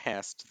move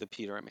past the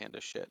Peter Amanda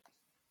shit.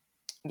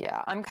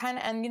 Yeah, I'm kind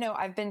of, and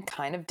I've been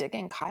kind of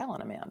digging Kyle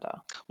and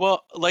Amanda.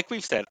 Well, like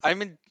we've said,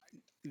 I'm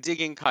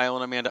digging Kyle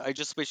and Amanda. I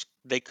just wish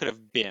they could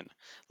have been.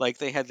 Like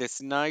they had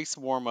this nice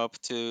warm up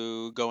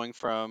to going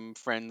from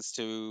friends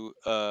to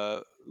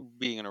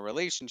being in a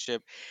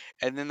relationship,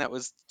 and then that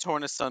was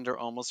torn asunder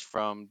almost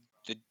from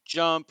the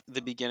jump,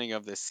 the beginning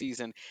of this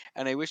season.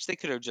 And I wish they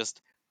could have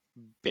just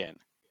been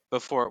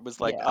before it was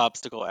like Yeah,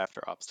 obstacle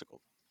after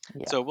obstacle.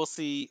 yeah. So we'll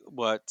see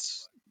what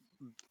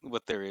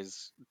there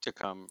is to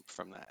come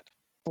from that.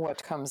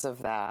 What comes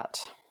of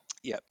that?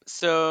 Yep.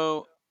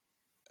 So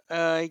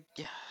yeah,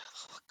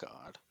 oh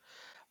God.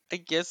 I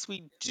guess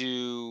we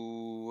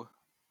do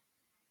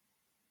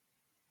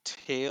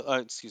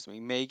excuse me,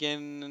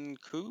 Megan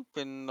and Coop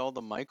and all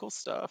the Michael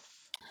stuff.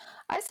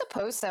 I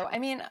suppose so. I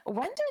mean,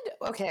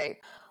 okay,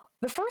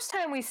 the first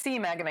time we see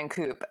Megan and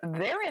Coop,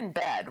 they're in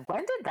bed. When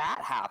did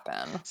that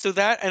happen? So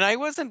that, and I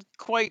wasn't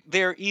quite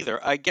there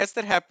either. I guess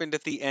that happened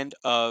at the end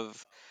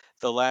of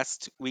the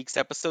last week's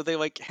episode. They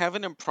like have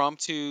an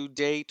impromptu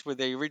date where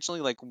they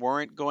originally like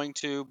weren't going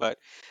to, but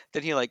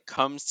then he like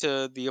comes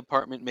to the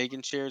apartment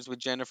Megan shares with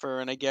Jennifer,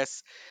 and I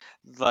guess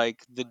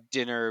like the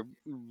dinner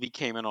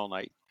became an all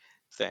night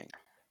thing.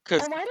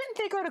 Cause, And why didn't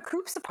they go to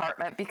Coop's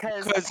apartment?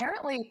 Because cause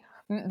apparently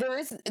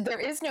there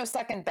is no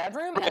second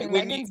bedroom, right and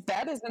when you Megan's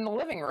bed is in the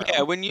living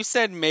Yeah, room. when you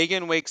said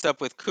Megan wakes up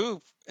with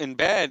Coop in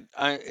bed,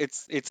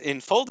 it's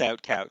in fold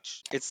out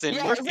couch. It's in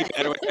Yeah, Murphy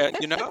bed,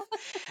 exactly.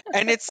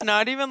 and it's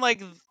not even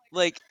like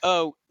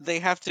oh they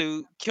have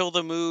to kill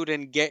the mood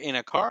and get in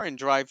a car and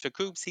drive to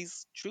Coop's.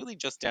 He's truly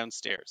just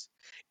downstairs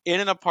in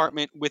an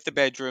apartment with the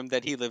bedroom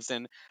that he lives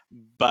in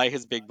by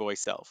his big boy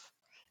self.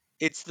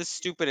 It's the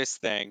stupidest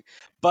thing,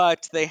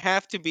 but they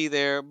have to be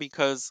there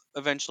because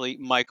eventually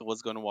Michael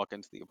is going to walk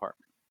into the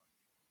apartment.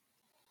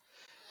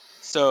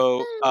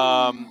 So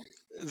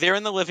they're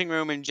in the living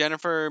room, and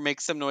Jennifer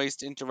makes some noise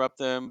to interrupt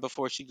them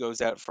before she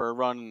goes out for a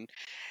run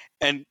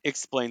and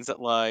explains that,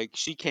 like,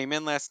 she came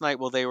in last night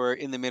while they were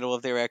in the middle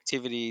of their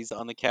activities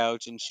on the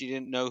couch, and she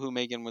didn't know who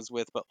Megan was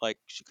with, but, like,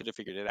 she could have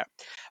figured it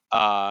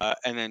out.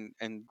 And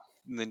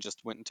then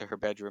just went into her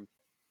bedroom.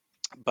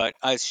 But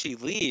as she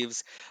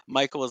leaves,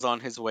 Michael is on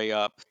his way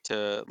up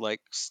to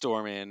like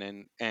storm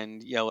in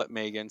and yell at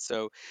Megan.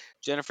 So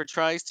Jennifer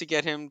tries to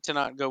get him to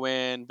not go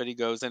in, but he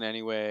goes in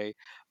anyway.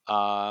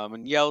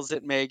 And yells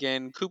at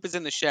Megan. Coop is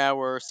in the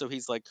shower, so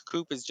he's like,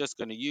 "Coop is just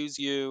going to use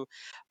you,"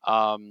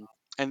 and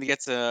he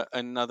gets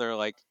another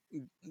like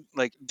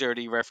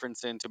dirty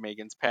reference into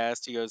Megan's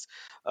past. He goes,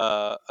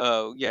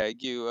 "Oh yeah,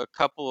 you a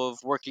couple of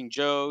working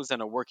Joes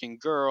and a working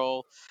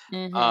girl."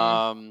 Mm-hmm.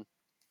 Um,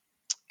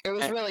 It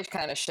was And really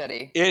kind of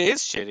shitty. it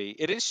is shitty.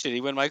 It is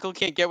shitty when Michael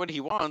can't get what he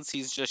wants.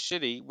 He's just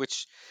shitty,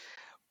 which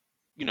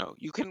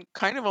you can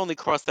kind of only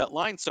cross that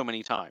line so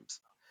many times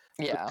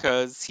Yeah.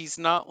 because he's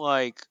not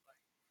like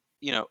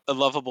a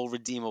lovable,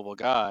 redeemable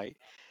guy.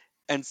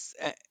 And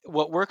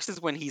what works is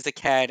when he's a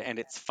cad and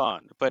it's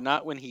fun, but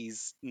not when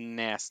he's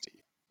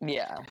nasty.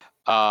 Yeah.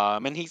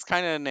 And he's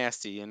kind of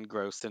nasty and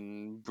gross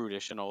and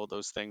brutish and all of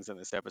those things in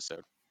this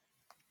episode.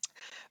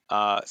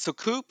 So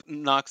Coop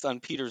knocks on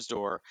Peter's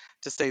door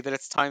to say that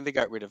it's time they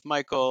got rid of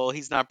Michael.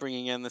 He's not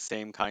bringing in the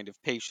same kind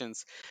of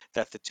patience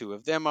that the two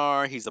of them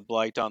are. He's a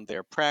blight on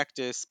their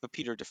practice, but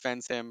Peter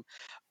defends him.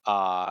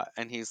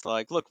 And he's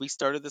like, look, we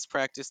started this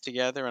practice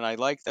together, and I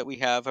like that we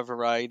have a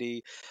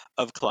variety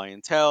of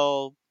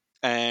clientele.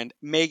 And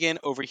Megan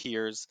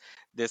overhears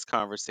this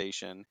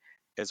conversation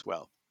as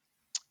well.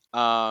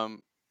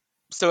 Um,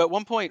 so at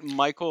one point,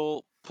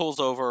 Michael pulls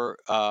over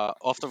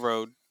off the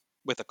road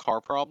with a car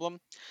problem,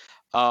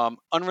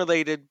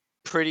 unrelated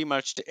pretty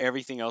much to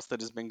everything else that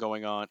has been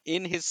going on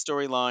in his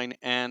storyline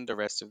and the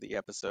rest of the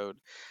episode.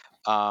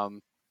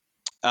 Um,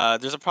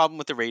 there's a problem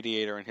with the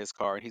radiator in his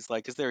car, and he's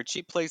like, "Is there a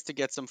cheap place to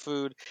get some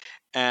food?"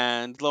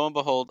 And lo and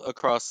behold,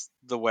 across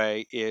the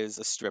way is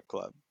a strip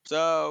club.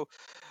 So,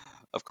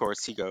 of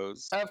course, he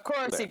goes Of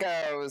course he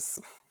there. goes.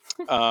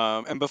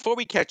 And before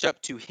we catch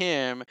up to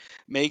him,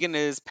 Megan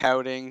is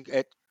pouting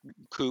at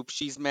Coop.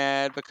 She's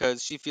mad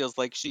because she feels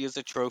like she is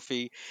a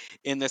trophy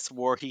in this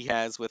war he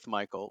has with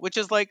Michael, which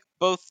is like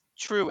both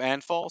true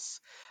and false.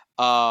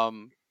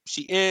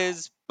 She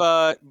is,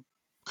 but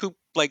Coop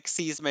like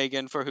sees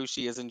Megan for who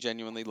she is and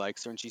genuinely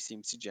likes her, and she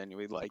seems to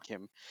genuinely like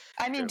him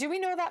I mean, too. do we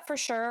know that for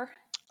sure?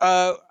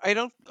 I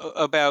don't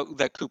about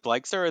that Coop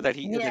likes her, or that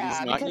he's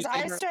Yeah, not because using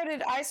I her.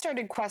 started I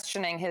started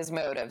questioning his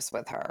motives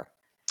with her.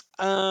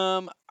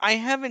 I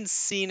haven't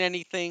seen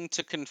anything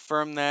to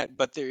confirm that,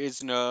 but there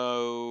is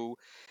no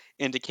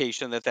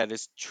indication that that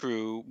is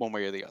true one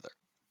way or the other.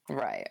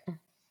 Right.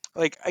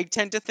 Like, I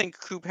tend to think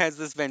Coop has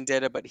this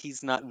vendetta, but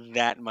he's not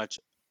that much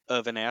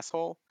of an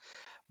asshole.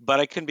 But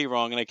I can be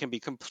wrong, and I can be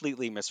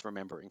completely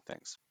misremembering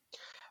things.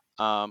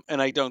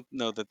 And I don't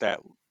know that that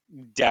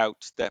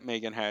doubt that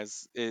Megan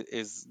has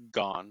is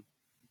gone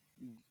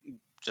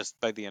just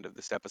by the end of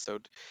this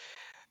episode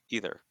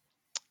either.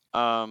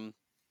 Um,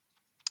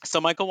 so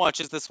Michael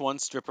watches this one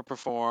stripper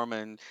perform,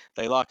 and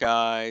they lock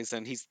eyes,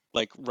 and he's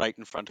like right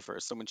in front of her.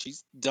 So when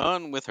she's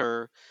done with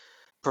her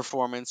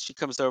performance, she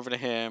comes over to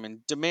him and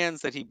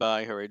demands that he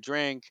buy her a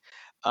drink.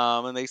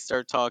 And they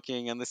start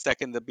talking, and the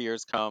second the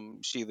beers come,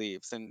 she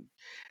leaves,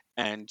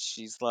 and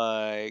she's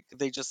like,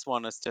 they just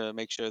want us to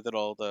make sure that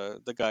all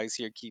the guys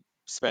here keep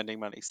spending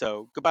money.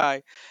 So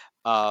goodbye.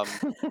 Um,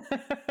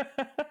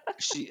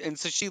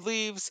 so she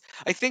leaves.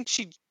 I think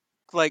she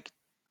like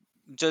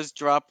just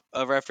drop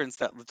a reference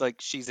that like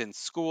she's in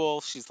school.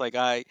 She's like,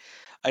 I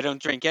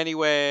don't drink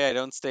anyway. I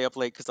don't stay up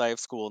late because I have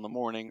school in the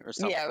morning or Yeah, it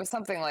something. was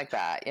something like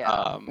that.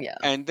 Yeah. Yeah.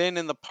 And then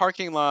in the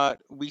parking lot,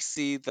 we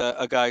see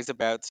a guy's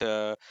about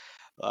to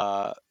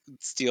uh,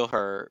 steal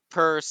her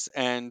purse,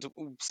 and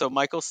so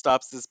Michael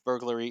stops this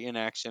burglary in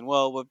action.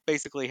 Well, what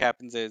basically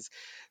happens is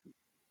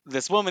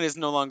this woman is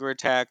no longer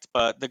attacked,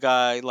 but the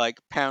guy like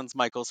pounds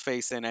Michael's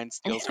face in and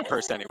steals her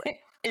purse anyway.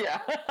 Yeah.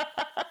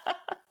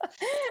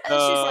 And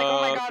she's like,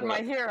 "Oh my So god, gross.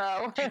 my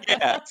hero."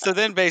 Yeah. So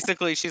then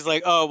basically she's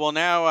like, "Oh well,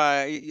 now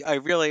I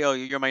really owe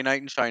you. You're my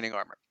knight in shining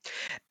armor."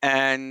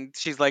 And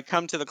she's like,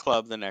 "Come to the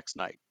club the next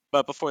night."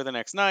 But before the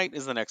next night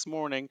is the next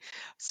morning.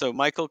 So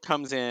Michael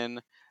comes in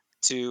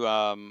to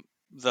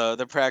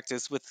the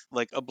practice with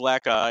like a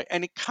black eye,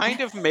 and it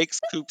kind of makes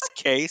Coop's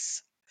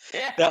case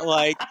Yeah. that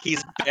like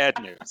he's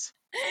bad news.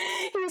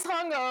 He's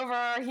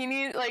hungover. He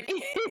needs like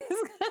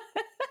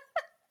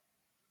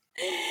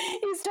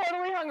he's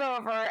totally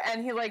hungover,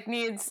 and he like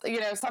needs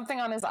something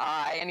on his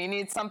eye, and he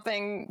needs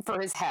something for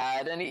his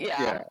head, and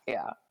yeah, Yeah.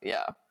 yeah,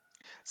 yeah,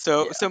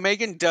 So yeah,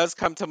 Megan does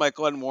come to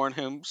Michael and warn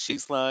him.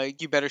 She's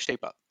like, "You better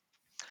shape up."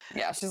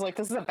 yeah. She's like,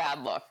 "This is a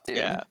bad look, dude.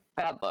 Yeah.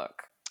 Bad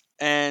look."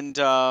 And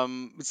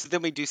so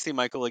then we do see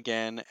Michael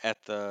again at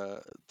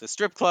the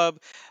strip club,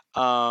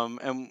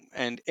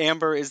 and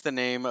Amber is the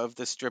name of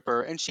the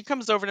stripper, and she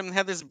comes over to him and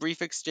have this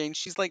brief exchange.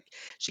 She's like,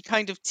 she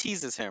kind of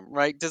teases him,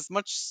 right? Does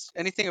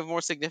anything of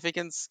more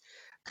significance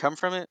come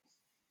from it?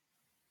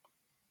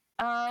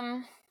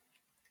 Um,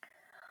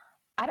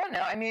 I don't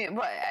know. I mean,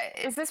 what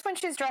is this when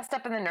she's dressed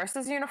up in the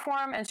nurse's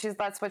uniform and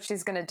that's what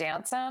she's going to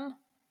dance in?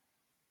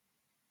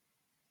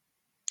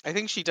 I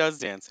think she does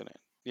dance in it.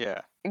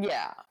 Yeah.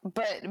 Yeah,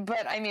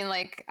 but I mean,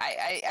 like,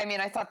 I mean,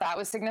 I thought that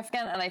was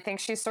significant, and I think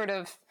she sort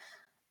of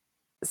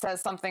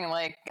says something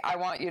like, "I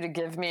want you to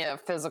give me a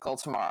physical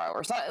tomorrow,"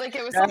 or something. Like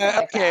it was something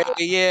like Okay. that.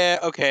 Yeah.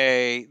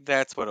 Okay.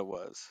 That's what it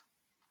was.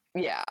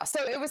 Yeah.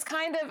 So it was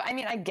kind of. I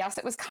mean, I guess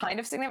it was kind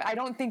of significant. I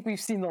don't think we've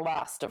seen the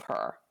last of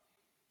her.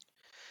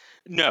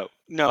 No,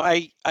 no,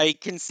 I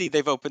can see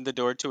they've opened the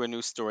door to a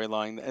new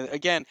storyline.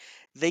 Again,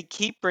 they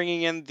keep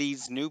bringing in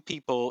these new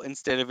people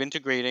instead of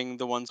integrating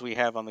the ones we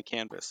have on the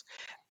canvas,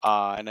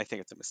 and I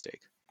think it's a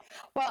mistake.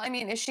 Well, I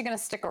mean, is she going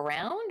to stick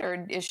around,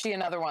 or is she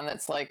another one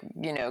that's like,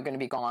 going to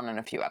be gone in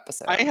a few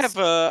episodes?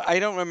 I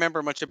don't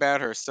remember much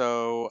about her,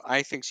 so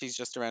I think she's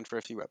just around for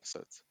a few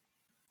episodes.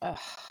 Ugh,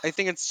 I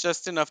think it's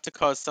just enough to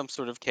cause some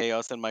sort of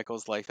chaos in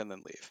Michael's life and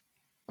then leave.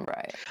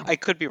 right. I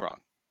could be wrong.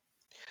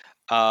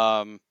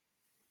 Um,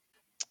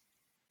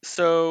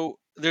 so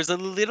there's a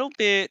little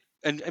bit,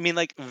 and I mean,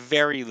 like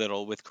very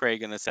little with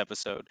Craig in this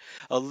episode.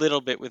 A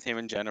little bit with him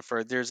and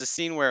Jennifer. There's a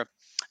scene where,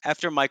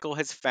 after Michael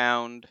has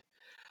found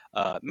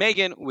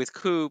Megan with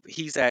Coop,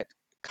 he's at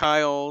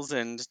Kyle's,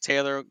 and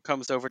Taylor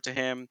comes over to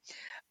him,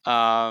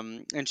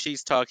 and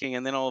she's talking,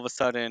 and then all of a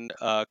sudden,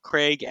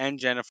 Craig and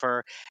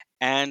Jennifer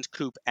and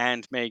Coop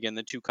and Megan,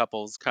 the two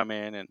couples, come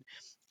in and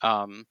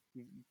um,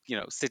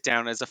 sit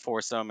down as a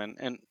foursome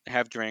and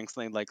have drinks,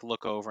 and they like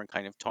look over and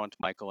kind of taunt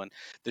Michael, and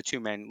the two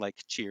men like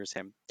cheers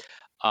him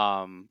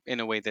in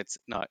a way that's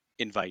not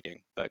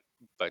inviting, but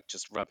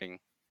just rubbing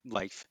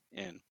life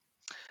in.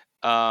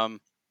 Um,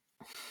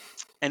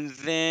 and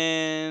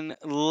then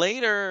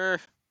later,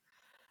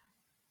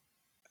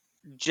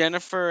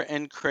 Jennifer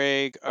and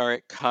Craig are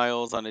at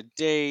Kyle's on a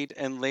date,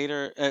 and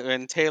later,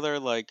 and Taylor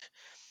like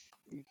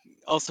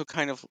also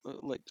kind of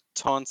like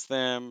taunts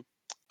them.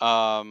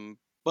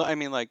 But I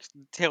mean, like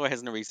Taylor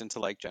has no reason to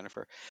like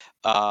Jennifer,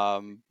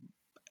 um,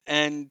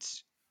 and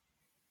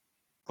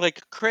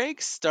like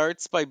Craig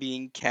starts by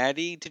being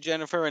catty to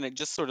Jennifer, and it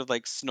just sort of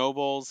like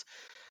snowballs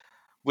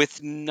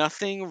with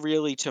nothing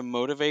really to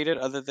motivate it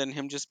other than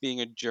him just being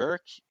a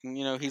jerk.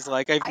 He's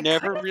like, I've I kind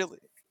never of really.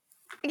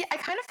 Yeah, I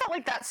kind of felt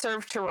like that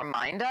served to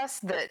remind us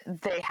that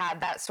they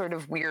had that sort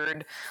of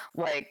weird,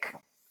 like,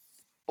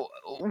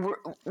 we're,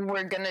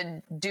 we're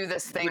gonna do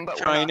this We're thing, but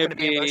we're trying not to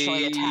gonna be emotionally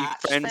be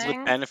attached friends with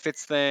thing.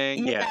 benefits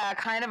thing. Yeah. Yeah,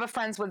 kind of a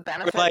friends with Or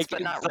benefits, like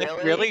but not like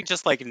really really.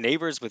 just like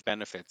neighbors with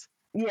benefits.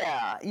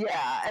 Yeah,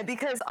 yeah.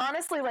 Because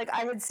honestly, like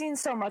I had seen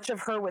so much of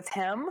her with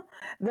him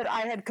that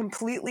I had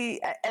completely,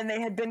 and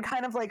they had been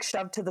kind of like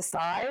shoved to the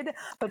side,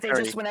 but they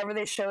just, Very. whenever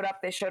they showed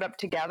up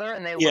together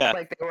and they looked Yeah.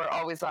 like they were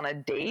always on a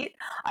date.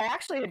 I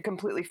actually had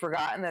completely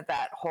forgotten that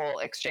that whole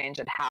exchange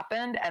had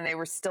happened and they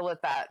were still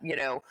at that,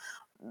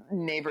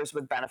 neighbors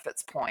with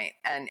benefits point,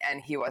 and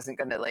he wasn't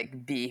going to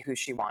like be who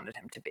she wanted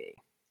him to be.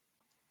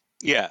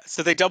 Yeah.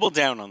 So they doubled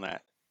down on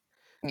that.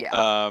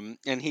 Yeah.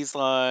 And he's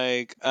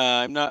like,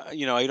 I'm not,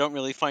 I don't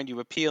really find you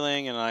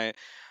appealing, and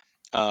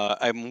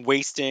I'm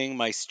wasting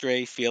my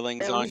stray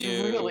feelings It on was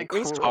really you. It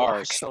was cruel,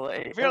 harsh, actually.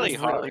 It really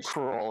was really harsh.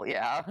 cruel.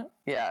 Yeah.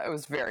 Yeah, it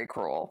was very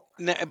cruel.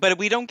 But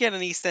we don't get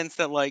any sense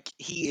that like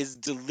he is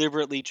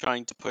deliberately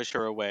trying to push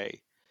her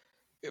away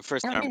for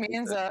No, some he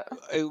means reason. it.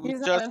 It He's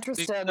not it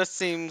interested. just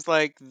seems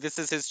like this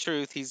is his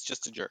truth. He's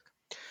just a jerk.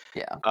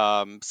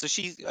 Yeah. So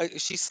she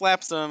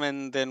slaps him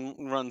and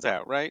then runs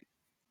out, right?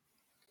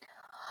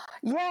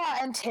 Yeah,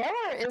 and Taylor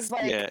is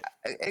like, Yeah,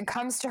 it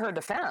comes to her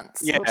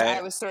defense, which yeah.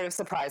 I was sort of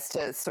surprised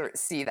to sort of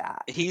see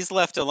that. He's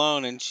left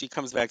alone, and she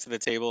comes back to the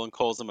table and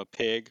calls him a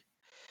pig.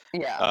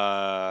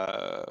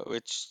 Yeah,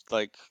 Which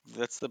like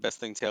that's the best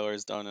thing Taylor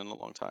has done in a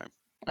long time.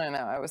 I know.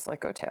 I was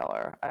like, oh,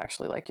 Taylor, I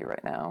actually like you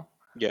right now.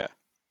 Yeah.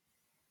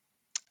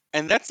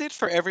 And that's it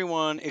for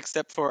everyone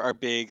except for our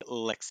big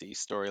Lexi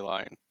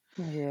storyline,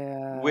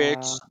 Yeah.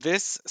 which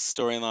this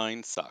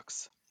storyline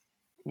sucks.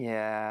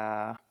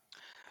 Yeah.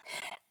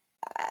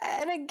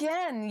 And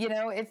again,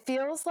 it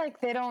feels like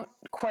they don't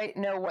quite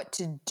know what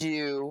to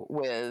do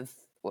with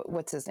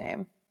what's his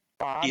name?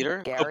 Bob? Peter?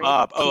 Oh, Gary?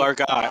 Bob. Oh, our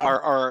Peter. guy.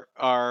 Bob.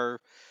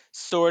 Our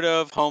sort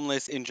of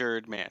homeless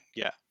injured man.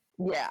 Yeah.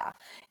 Yeah.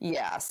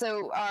 Yeah.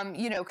 So,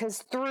 because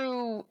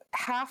through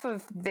half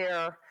of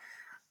their,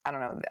 I don't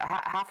know,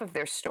 half of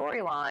their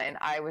storyline,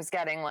 I was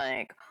getting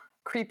like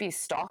creepy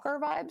stalker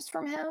vibes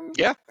from him.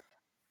 Yeah.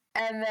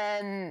 And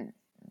then,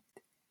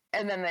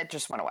 that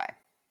just went away.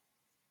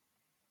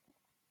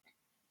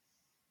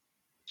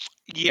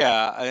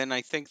 Yeah, and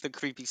I think the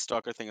creepy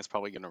stalker thing is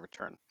probably going to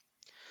return.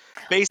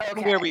 Based on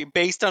Okay.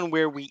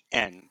 where we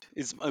end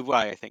is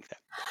why I think that.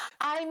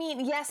 I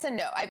mean, yes and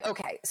no.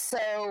 Okay.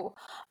 So,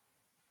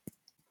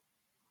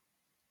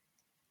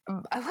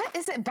 what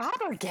is it? Bob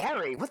or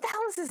Gary? What the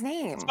hell is his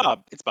name? It's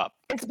Bob. It's Bob.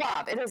 It's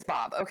Bob. It is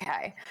Bob.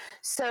 Okay.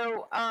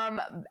 So,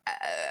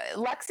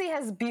 Lexi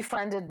has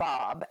befriended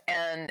Bob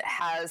and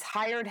has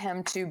hired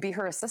him to be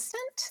her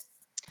assistant.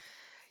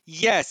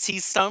 Yes,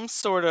 he's some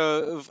sort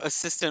of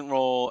assistant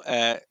role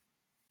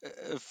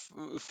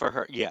for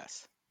her.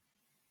 Yes.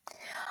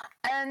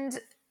 And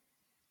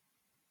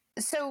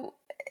so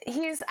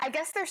I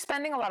guess they're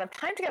spending a lot of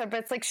time together, but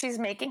it's like she's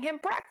making him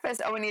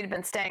breakfast. Oh, and he'd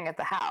been staying at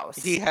the He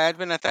house. had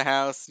been at the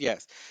house.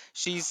 Yes.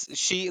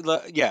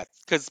 Yeah,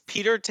 because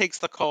Peter takes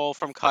the call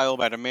from Kyle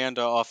about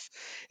Amanda off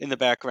in the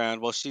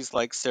background while she's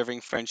like serving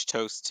French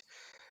toast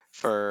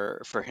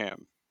for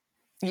him.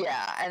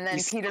 Yeah. And then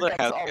He's Peter still a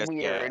gets house all guest.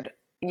 Yeah. weird.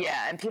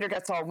 Yeah. And Peter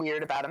gets all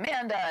weird about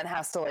Amanda and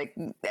has to like,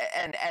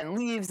 and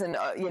leaves. And,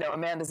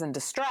 Amanda's in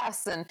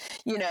distress. And,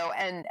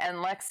 and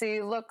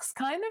Lexi looks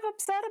kind of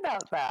upset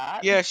about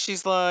that. Yeah,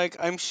 she's like,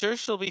 I'm sure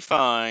she'll be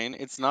fine.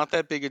 It's not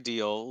that big a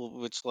deal.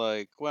 Which,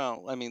 like,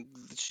 well, I mean,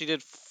 she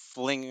did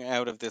fling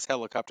out of this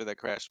helicopter that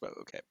crashed. But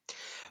okay,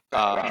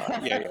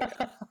 Right, yeah, yeah,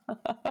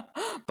 right.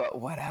 But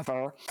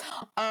whatever.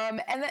 And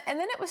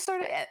then it was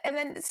sort of, and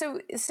then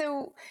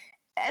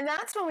and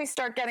that's when we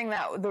start getting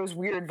those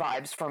weird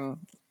vibes from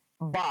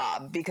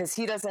Bob, because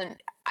he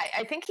doesn't.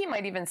 I think he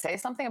might even say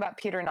something about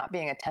Peter not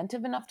being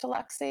attentive enough to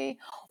Lexi,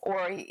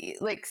 or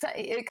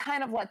it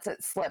kind of lets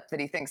it slip that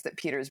he thinks that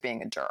Peter's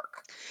being a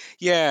jerk.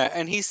 yeah.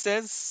 And he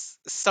says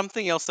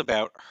something else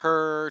about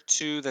her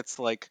too. That's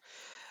like,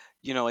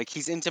 like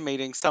he's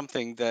intimating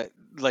something that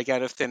like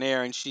out of thin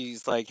air, and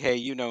she's like, "Hey,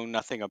 you know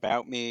nothing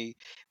about me,"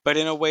 but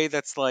in a way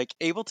that's like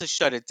able to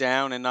shut it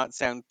down and not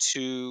sound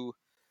too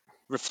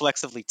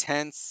reflexively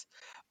tense.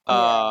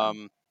 Yeah,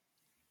 Um,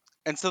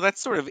 and so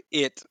that's sort of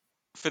it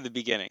for the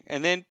beginning.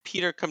 And then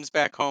Peter comes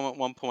back home at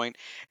one point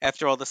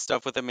after all the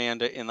stuff with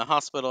Amanda in the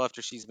hospital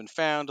after she's been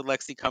found.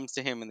 Lexi comes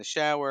to him in the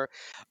shower,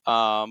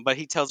 but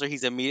he tells her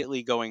he's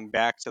immediately going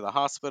back to the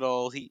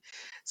hospital.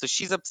 So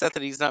she's upset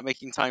that he's not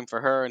making time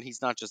for her and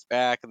he's not just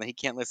back, and that he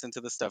can't listen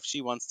to the stuff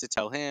she wants to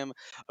tell him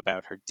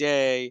about her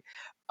day.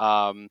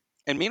 And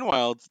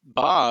meanwhile,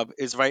 Bob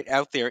is right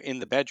out there in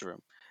the bedroom.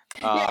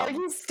 yeah. Like Um,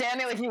 he's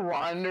standing, like he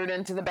wandered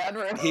into the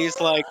bedroom.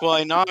 He's like, "Well,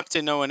 I knocked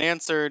and no one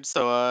answered,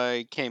 so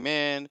I came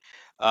in."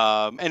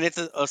 And it's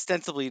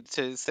ostensibly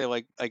to say,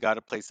 like, I got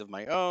a place of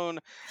my own.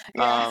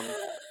 Yeah. Um,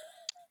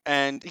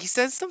 and he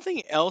says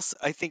something else,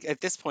 I think, at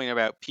this point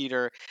about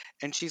Peter.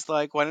 And she's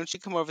like, "Why don't you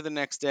come over the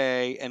next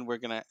day and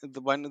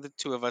the one of the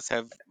two of us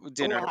have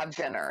dinner, We'll have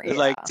dinner.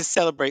 like Yeah. to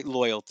celebrate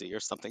loyalty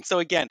or something." So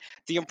again,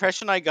 the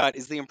impression I got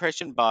is the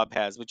impression Bob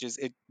has, which is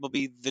it will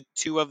be the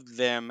two of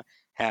them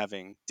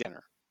having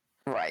dinner.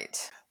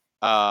 Right.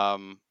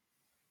 Um,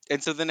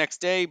 and so the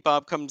next day,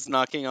 Bob comes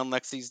knocking on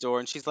Lexi's door,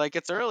 and she's like,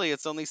 "It's early.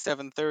 It's only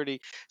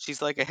 7:30."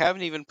 She's like, "I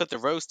haven't even put the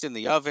roast in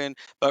the oven."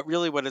 But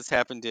really, what has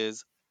happened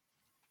is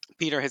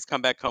Peter has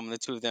come back home, and the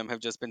two of them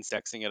have just been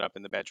sexing it up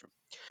in the bedroom.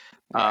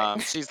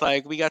 Right. She's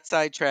like, "We got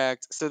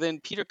sidetracked." So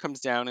then Peter comes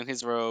down in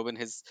his robe and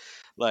his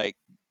like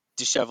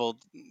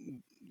disheveled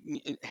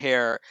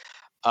hair.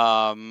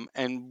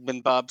 And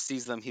when Bob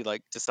sees them, he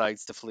like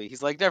decides to flee.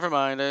 He's like, "Never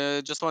mind.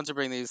 I just want to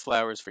bring these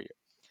flowers for you."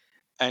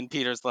 And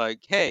Peter's like,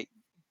 "Hey,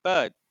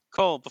 bud,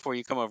 call before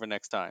you come over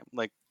next time."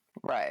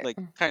 Right. Like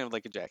kind of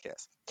like a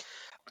jackass.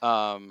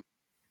 Um,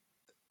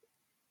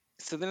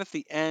 so then at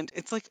the end,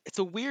 it's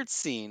a weird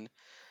scene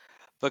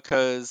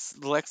because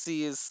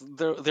Lexi is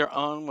they're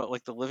on what,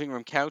 like the living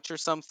room couch or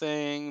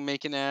something,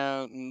 making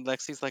out, and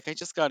Lexi's like, "I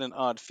just got an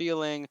odd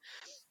feeling."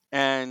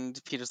 And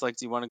Peter's like,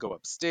 "Do you want to go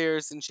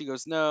upstairs?" And she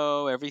goes,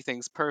 "No,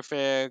 everything's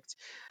perfect.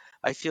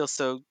 I feel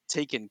so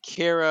taken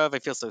care of. I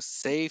feel so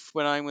safe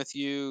when I'm with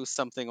you,"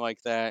 something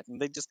like that. And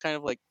they just kind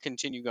of like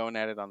continue going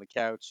at it on the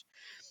couch.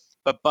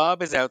 But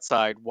Bob is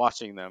outside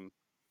watching them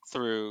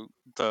through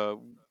the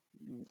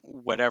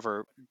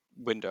whatever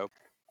window,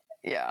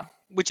 Yeah.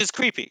 which is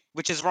creepy,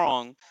 which is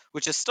wrong,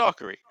 which is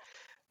stalkery.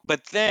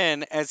 But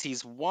then, as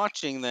he's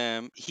watching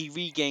them, he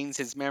regains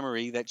his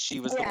memory that she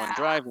was the one Yeah.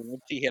 driving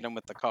when she hit him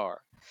with the car.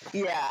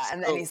 Yeah.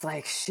 And then So, he's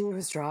like, she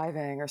was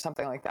driving or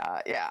something like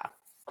that. Yeah.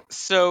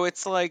 so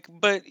it's like,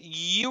 but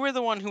you were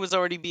the one who was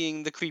already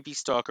being the creepy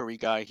stalkery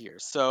guy here.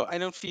 So I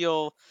don't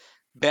feel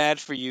bad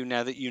for you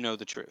now that you know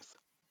the truth.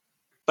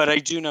 But I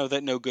do know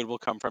that no good will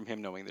come from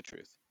him knowing the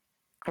truth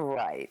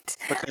Right.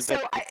 because So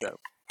that's the show.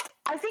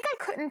 I think I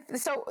couldn't.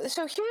 So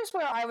here's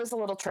where I was a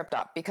little tripped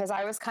up, because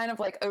I was kind of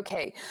like,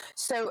 okay,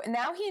 so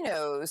now he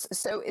knows.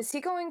 So is he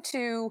going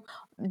to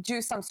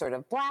do some sort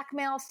of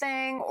blackmail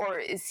thing, or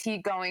is he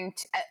going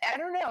to? I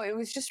don't know. It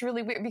was just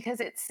really weird because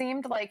it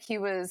seemed like he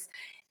was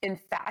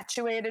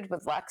infatuated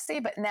with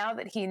Lexi, but now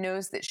that he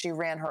knows that she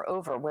ran her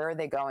over, where are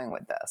they going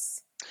with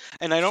this?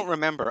 And I don't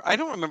remember. I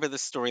don't remember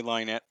this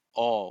storyline at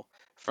all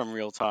from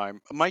real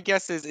time. My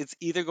guess is it's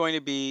either going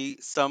to be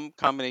some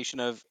combination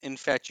of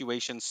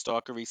infatuation,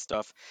 stalkery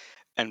stuff,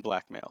 and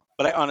blackmail.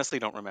 But I honestly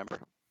don't remember.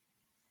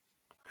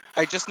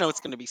 I just know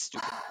it's going to be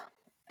stupid.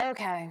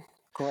 Okay, I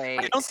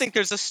don't great. think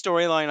there's a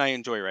storyline I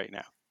enjoy right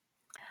now.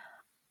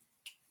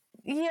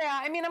 Yeah,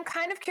 I mean, I'm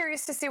kind of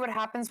curious to see what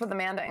happens with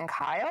Amanda and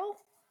Kyle,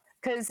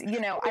 because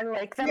I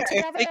like them Yeah, if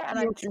together they and can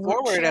I'm move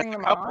forward as cheering a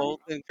them on. couple,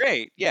 then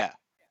great. Yeah.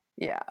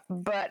 Yeah,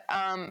 but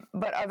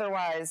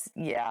otherwise,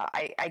 yeah,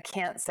 I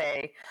can't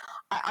say.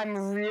 I'm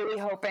really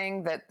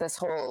hoping that this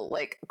whole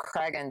like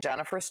Craig and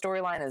Jennifer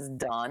storyline is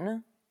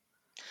done,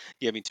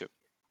 Yeah, me too.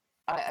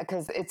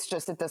 because it's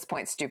just at this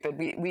point stupid.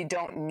 We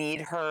don't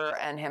need her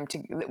and him to.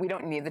 We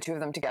don't need the two of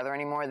them together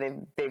anymore.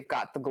 They've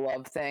got the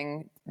glove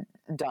thing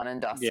done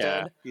and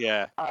Yeah, dusted.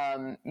 yeah,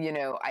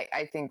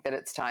 I think that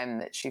it's time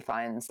that she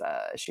finds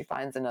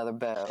another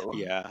beau.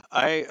 yeah.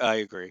 I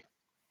agree.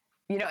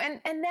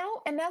 And now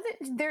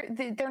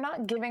that they're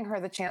not giving her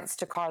the chance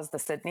to cause the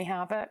Sydney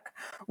havoc,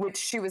 which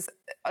she was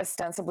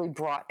ostensibly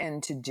brought in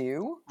to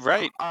do.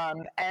 Right.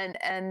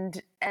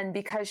 And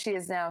because she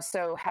is now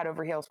so head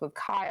over heels with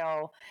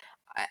Kyle,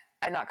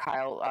 not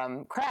Kyle,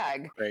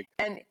 Craig, Right.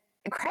 and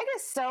Craig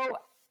is so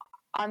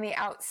on the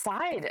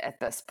outside at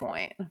this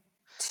point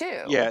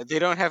too. Yeah, they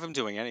don't have him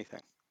doing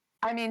anything.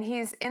 I mean,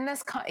 he's in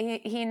this.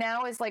 He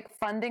now is like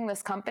funding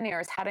this company,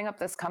 or is heading up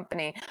this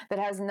company that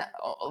has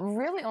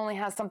really only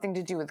has something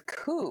to do with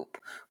Coop,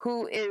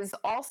 who is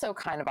also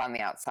kind of on the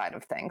outside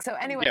of things. So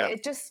anyway, Yeah.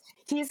 it just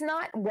he's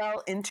not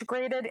well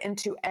integrated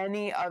into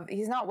any of.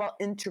 He's not well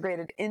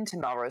integrated into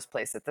Melrose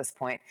Place at this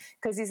point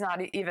because he's not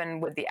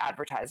even with the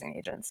advertising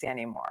agency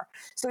anymore.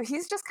 So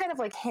he's just kind of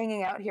like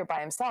hanging out here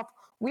by himself.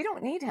 We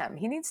don't need him.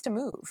 He needs to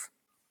move.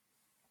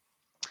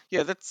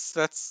 Yeah,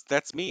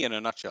 that's me in a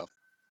nutshell.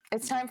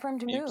 It's time for him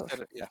to You move. said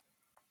it. Yeah.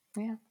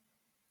 Yeah.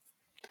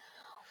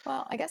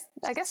 Well, I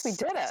guess we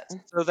did it.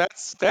 So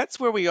that's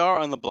where we are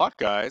on the block,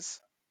 guys.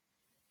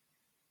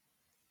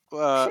 Phew.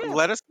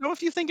 Let us know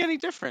if you think any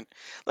different.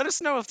 Let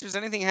us know if there's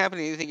anything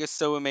happening you think is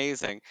so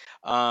amazing,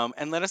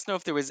 and let us know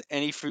if there was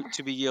any fruit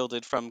to be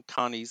yielded from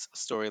Connie's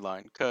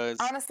storyline. Because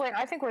Honestly,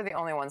 I think we're the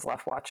only ones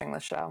left watching the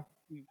show.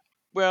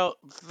 well,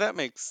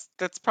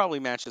 that's probably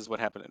matches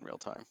what happened in real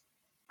time.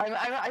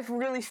 I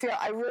really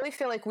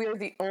feel like we are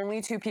the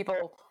only two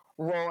people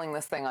rolling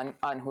this thing on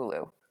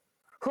Hulu.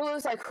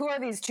 Hulu's like, who are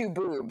these two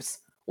boobs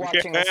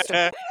watching this?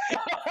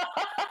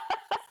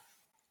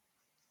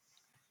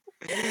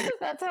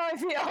 That's how I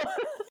feel.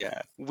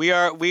 Yeah,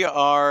 we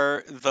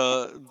are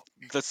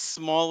the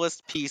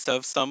smallest piece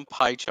of some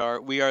pie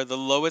chart. We are the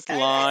lowest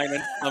line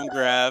in some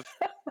graph.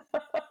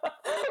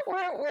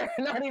 We're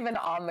not even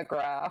on the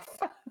graph.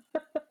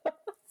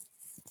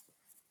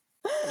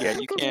 Yeah,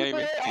 you can't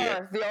even see it.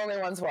 Are the only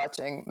ones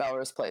watching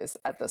Melrose Place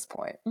at this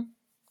point.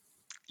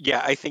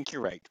 Yeah, I think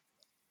you're right.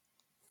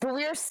 But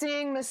we are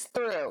seeing this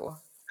through.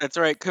 That's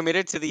right.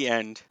 Committed to the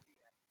end.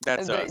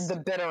 That's us. The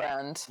bitter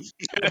end.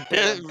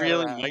 It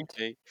really might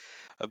be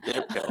a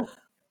bitter pill.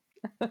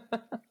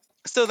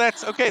 So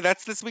that's okay.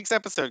 That's this week's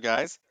episode,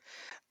 guys.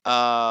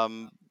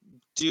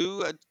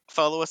 Do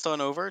follow us on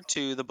over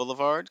to the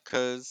Boulevard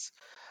because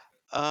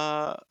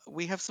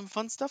we have some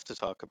fun stuff to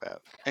talk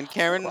about. And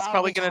Karen is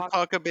probably going to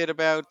talk a bit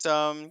about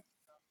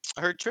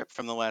her trip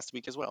from the last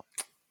week as well.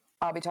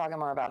 I'll be talking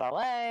more about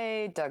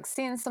LA. Doug's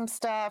seen some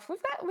stuff.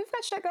 We've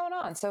got shit going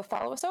on. So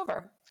follow us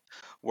over.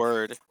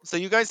 Word. So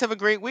you guys have a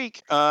great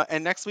week.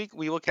 And next week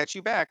we will catch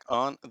you back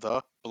on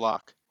the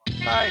block.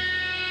 Bye.